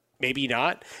 Maybe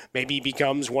not. Maybe he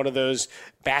becomes one of those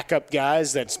backup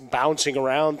guys that's bouncing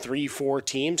around 3-4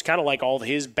 teams, kind of like all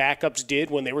his backups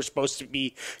did when they were supposed to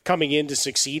be coming in to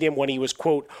succeed him when he was,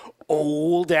 quote,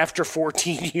 old after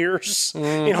 14 years,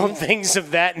 things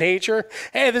of that nature.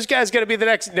 Hey, this guy's going to be the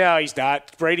next. No, he's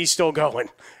not. Brady's still going.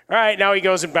 All right, now he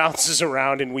goes and bounces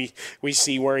around, and we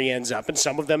see where he ends up. And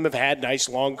some of them have had nice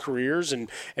long careers and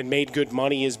made good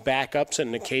money as backups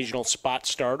and occasional spot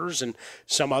starters, and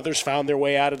some others found their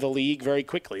way out of the league very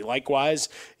quickly. Likewise,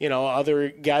 other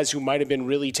guys who might have been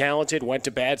really talented went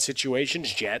to bad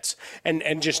situations, Jets,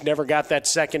 and just never got that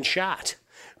second shot.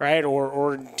 Right,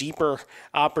 or deeper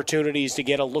opportunities to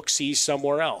get a look-see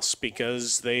somewhere else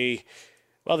because they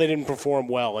didn't perform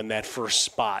well in that first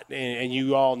spot. And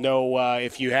you all know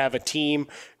if you have a team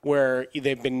where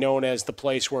they've been known as the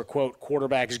place where, quote,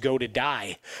 quarterbacks go to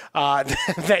die,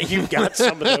 that you've got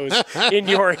some of those in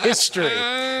your history.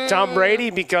 Tom Brady,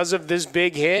 because of this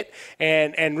big hit,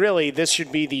 and really this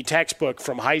should be the textbook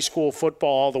from high school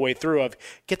football all the way through of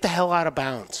get the hell out of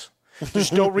bounds.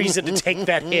 There's no reason to take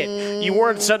that hit. You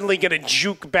weren't suddenly going to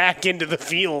juke back into the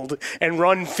field and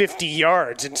run 50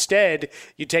 yards. Instead,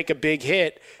 you take a big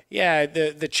hit. Yeah,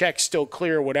 the check's still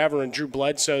clear, whatever, and Drew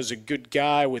Bledsoe's a good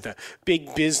guy with a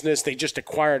big business. They just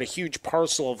acquired a huge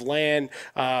parcel of land,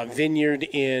 vineyard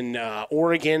in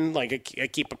Oregon. Like, I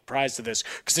keep apprised of this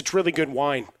because it's really good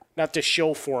wine. Not to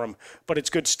shill for him, but it's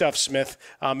good stuff, Smith.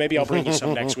 Maybe I'll bring you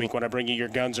some next week when I bring you your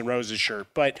Guns N' Roses shirt.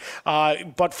 But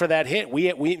for that hit,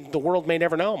 the world may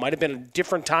never know. Might have been a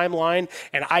different timeline,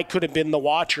 and I could have been the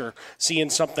watcher seeing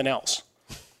something else.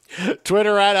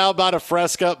 Twitter at Albata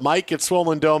Fresca, Mike at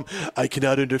Swollen Dome. I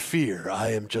cannot interfere.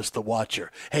 I am just the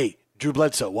watcher. Hey, Drew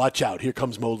Bledsoe, watch out. Here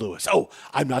comes Mo Lewis. Oh,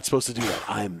 I'm not supposed to do that.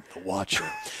 I'm the watcher.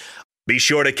 Be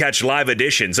sure to catch live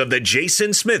editions of The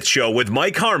Jason Smith Show with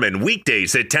Mike Harmon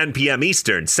weekdays at 10 p.m.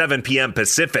 Eastern, 7 p.m.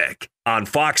 Pacific on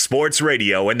Fox Sports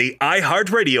Radio and the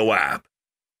iHeartRadio app.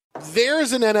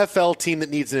 There's an NFL team that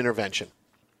needs an intervention.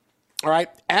 All right.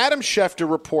 Adam Schefter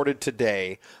reported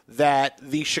today that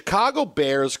the Chicago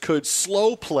Bears could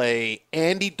slow play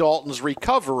Andy Dalton's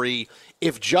recovery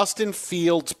if Justin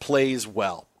Fields plays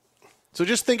well. So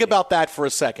just think about that for a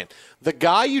second. The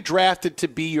guy you drafted to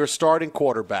be your starting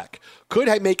quarterback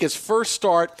could make his first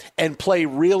start and play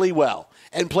really well,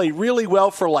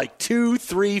 for like 2,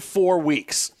 3, 4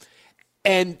 weeks.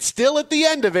 And still at the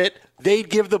end of it, they'd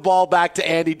give the ball back to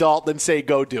Andy Dalton and say,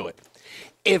 go do it.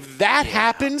 If that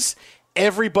happens,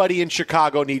 everybody in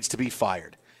Chicago needs to be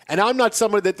fired. And I'm not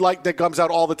someone that comes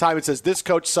out all the time and says, this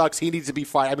coach sucks, he needs to be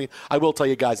fired. I mean, I will tell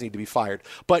you guys need to be fired.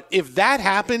 But if that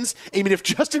happens, I mean, if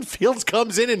Justin Fields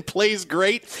comes in and plays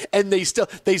great and they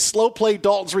slow play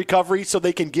Dalton's recovery so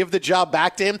they can give the job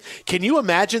back to him, can you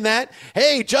imagine that?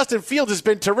 Hey, Justin Fields has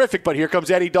been terrific, but here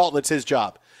comes Andy Dalton, it's his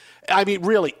job. I mean,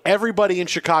 really, everybody in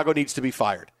Chicago needs to be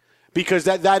fired. Because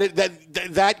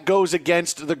that goes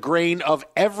against the grain of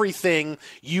everything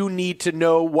you need to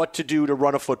know what to do to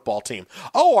run a football team.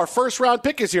 Oh, our first-round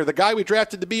pick is here, the guy we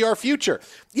drafted to be our future.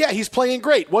 Yeah, he's playing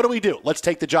great. What do? Let's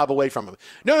take the job away from him.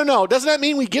 No. Doesn't that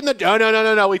mean we give him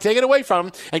No. We take it away from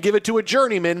him and give it to a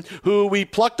journeyman who we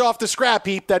plucked off the scrap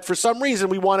heap that for some reason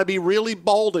we want to be really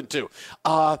beholden to.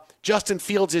 Justin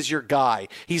Fields is your guy.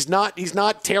 He's not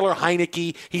Taylor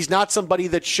Heineke. He's not somebody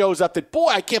that shows up that, boy,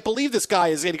 I can't believe this guy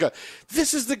is going to go.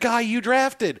 This is the guy you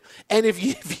drafted. And if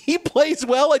he plays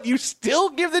well and you still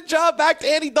give the job back to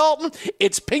Andy Dalton,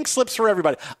 it's pink slips for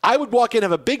everybody. I would walk in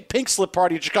and have a big pink slip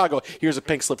party in Chicago. Here's a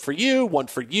pink slip for you, one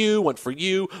for you, one for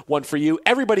you, one for you.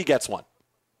 Everybody gets one.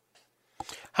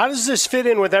 How does this fit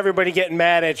in with everybody getting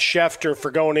mad at Schefter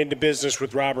for going into business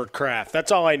with Robert Kraft?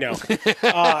 That's all I know.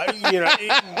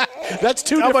 That's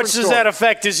two. How much does that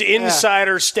affect his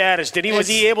insider status? Was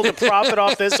he able to profit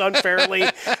off this unfairly?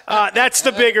 That's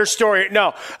the bigger story.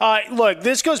 No, look,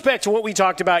 this goes back to what we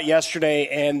talked about yesterday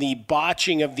and the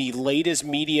botching of the latest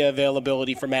media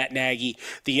availability for Matt Nagy,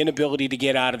 the inability to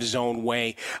get out of his own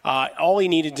way. All he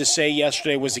needed to say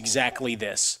yesterday was exactly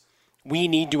this. We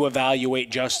need to evaluate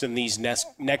Justin these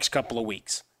next couple of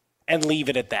weeks and leave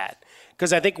it at that.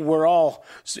 Because I think we're all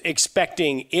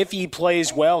expecting if he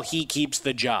plays well, he keeps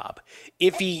the job.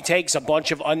 If he takes a bunch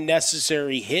of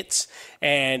unnecessary hits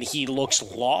and he looks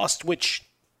lost, which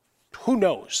who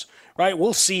knows, right?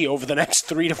 We'll see over the next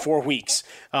 3 to 4 weeks,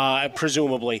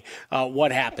 presumably,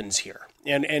 what happens here.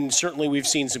 And certainly we've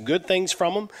seen some good things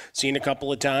from him, seen a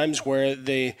couple of times where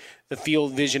the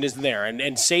field vision is there.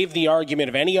 And save the argument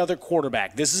of any other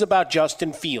quarterback. This is about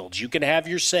Justin Fields. You can have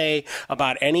your say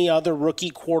about any other rookie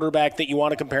quarterback that you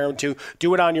want to compare him to.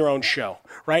 Do it on your own show.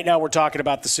 Right now we're talking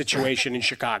about the situation in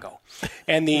Chicago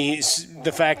and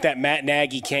the fact that Matt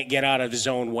Nagy can't get out of his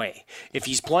own way. If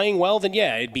he's playing well, then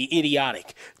yeah, it'd be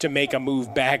idiotic to make a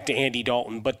move back to Andy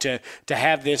Dalton. But to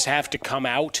have this have to come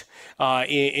out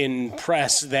in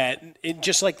press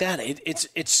just like that,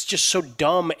 it's just so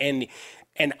dumb and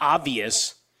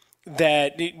obvious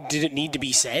that did it need to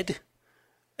be said?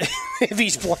 If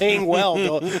he's playing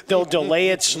well, they'll delay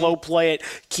it, slow play it,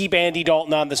 keep Andy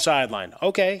Dalton on the sideline.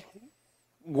 Okay.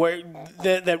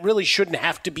 That really shouldn't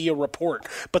have to be a report,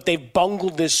 but they've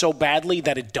bungled this so badly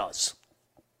that it does.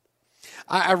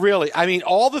 I mean,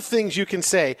 all the things you can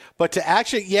say, but to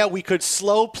actually, we could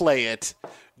slow play it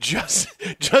just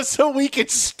so we could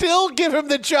still give him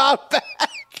the job back.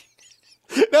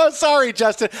 No, sorry,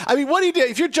 Justin. I mean, what do you do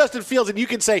if you're Justin Fields and you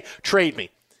can say, trade me?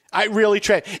 I really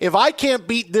trade. If I can't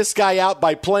beat this guy out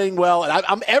by playing well, and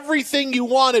I'm everything you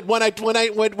wanted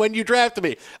when you drafted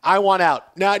me, I want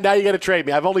out. Now you got to trade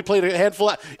me. I've only played a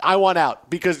handful. I want out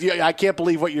because I can't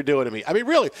believe what you're doing to me. I mean,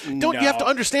 really, you have to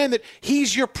understand that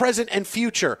he's your present and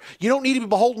future. You don't need to be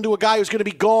beholden to a guy who's going to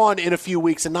be gone in a few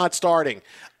weeks and not starting.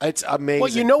 It's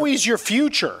amazing. Well, he's your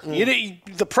future.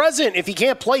 The present, if he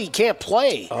can't play, he can't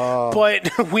play. But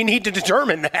we need to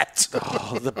determine that.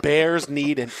 The Bears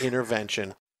need an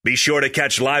intervention. Be sure to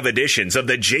catch live editions of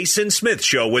The Jason Smith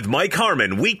Show with Mike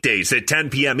Harmon weekdays at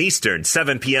 10 p.m. Eastern,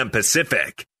 7 p.m.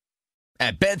 Pacific.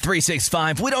 At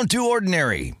Bet365, we don't do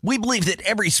ordinary. We believe that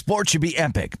every sport should be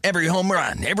epic. Every home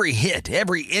run, every hit,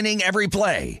 every inning, every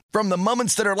play. From the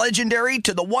moments that are legendary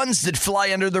to the ones that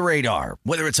fly under the radar.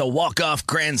 Whether it's a walk-off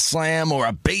grand slam or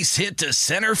a base hit to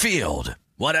center field.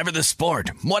 Whatever the sport,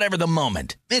 whatever the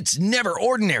moment, it's never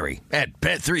ordinary at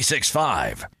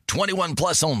Bet365. 21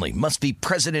 plus only. Must be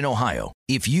present in Ohio.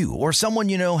 If you or someone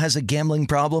you know has a gambling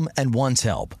problem and wants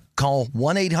help, call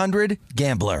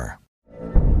 1-800-GAMBLER.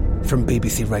 From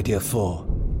BBC Radio 4,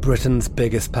 Britain's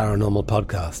biggest paranormal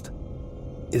podcast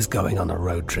is going on a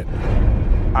road trip.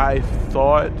 I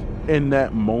thought in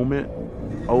that moment,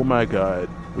 oh my God,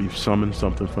 we've summoned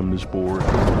something from this board.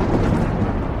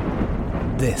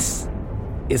 This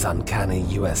is Uncanny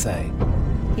USA.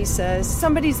 He says,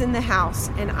 somebody's in the house,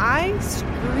 and I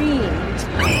screamed.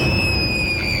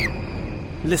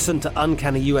 Listen to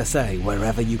Uncanny USA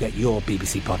wherever you get your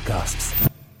BBC podcasts,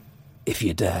 if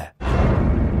you dare.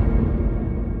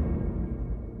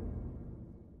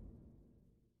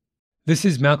 This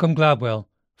is Malcolm Gladwell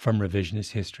from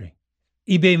Revisionist History.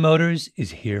 eBay Motors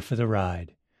is here for the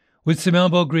ride. With some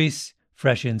elbow grease,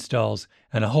 fresh installs,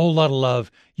 and a whole lot of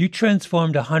love, you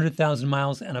transformed 100,000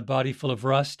 miles and a body full of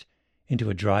rust into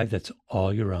a drive that's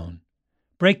all your own.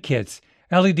 Brake kits,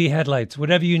 LED headlights,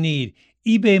 whatever you need,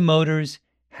 eBay Motors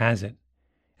has it.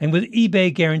 And with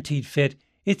eBay Guaranteed Fit,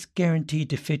 it's guaranteed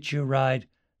to fit your ride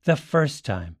the first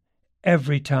time,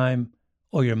 every time,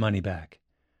 or your money back.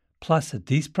 Plus, at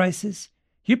these prices,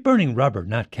 you're burning rubber,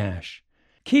 not cash.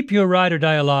 Keep your ride or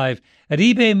die alive at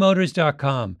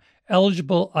ebaymotors.com.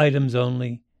 Eligible items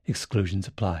only. Exclusions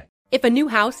apply. If a new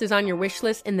house is on your wish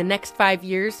list in the next 5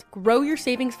 years, grow your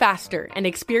savings faster and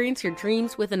experience your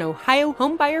dreams with an Ohio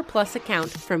Homebuyer Plus account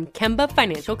from Kemba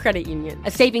Financial Credit Union.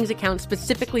 A savings account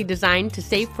specifically designed to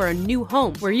save for a new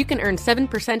home, where you can earn 7%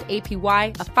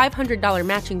 APY, a $500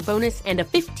 matching bonus, and a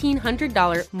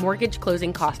 $1,500 mortgage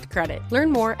closing cost credit. Learn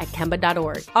more at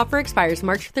Kemba.org. Offer expires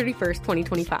March 31st,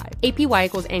 2025. APY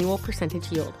equals annual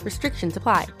percentage yield. Restrictions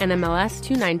apply. NMLS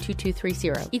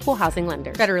 292230. Equal housing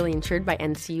lender. Federally insured by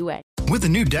NCUA. With the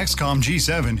new Dexcom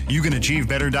G7, you can achieve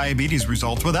better diabetes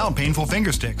results without painful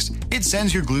finger sticks. It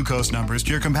sends your glucose numbers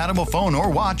to your compatible phone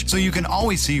or watch so you can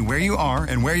always see where you are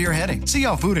and where you're heading. See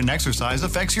how food and exercise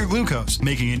affects your glucose,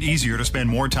 making it easier to spend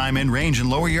more time in range and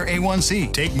lower your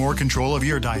A1C. Take more control of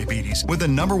your diabetes with the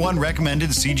 #1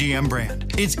 recommended CGM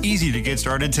brand. It's easy to get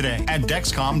started today at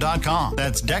Dexcom.com.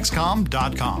 That's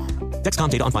Dexcom.com. Dexcom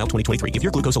data on file 2023. If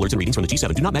your glucose alerts and readings from the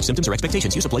G7 do not match symptoms or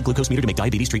expectations, use a blood glucose meter to make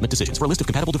diabetes treatment decisions. For a list of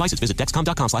compatible devices, visit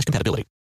Dexcom.com/compatibility.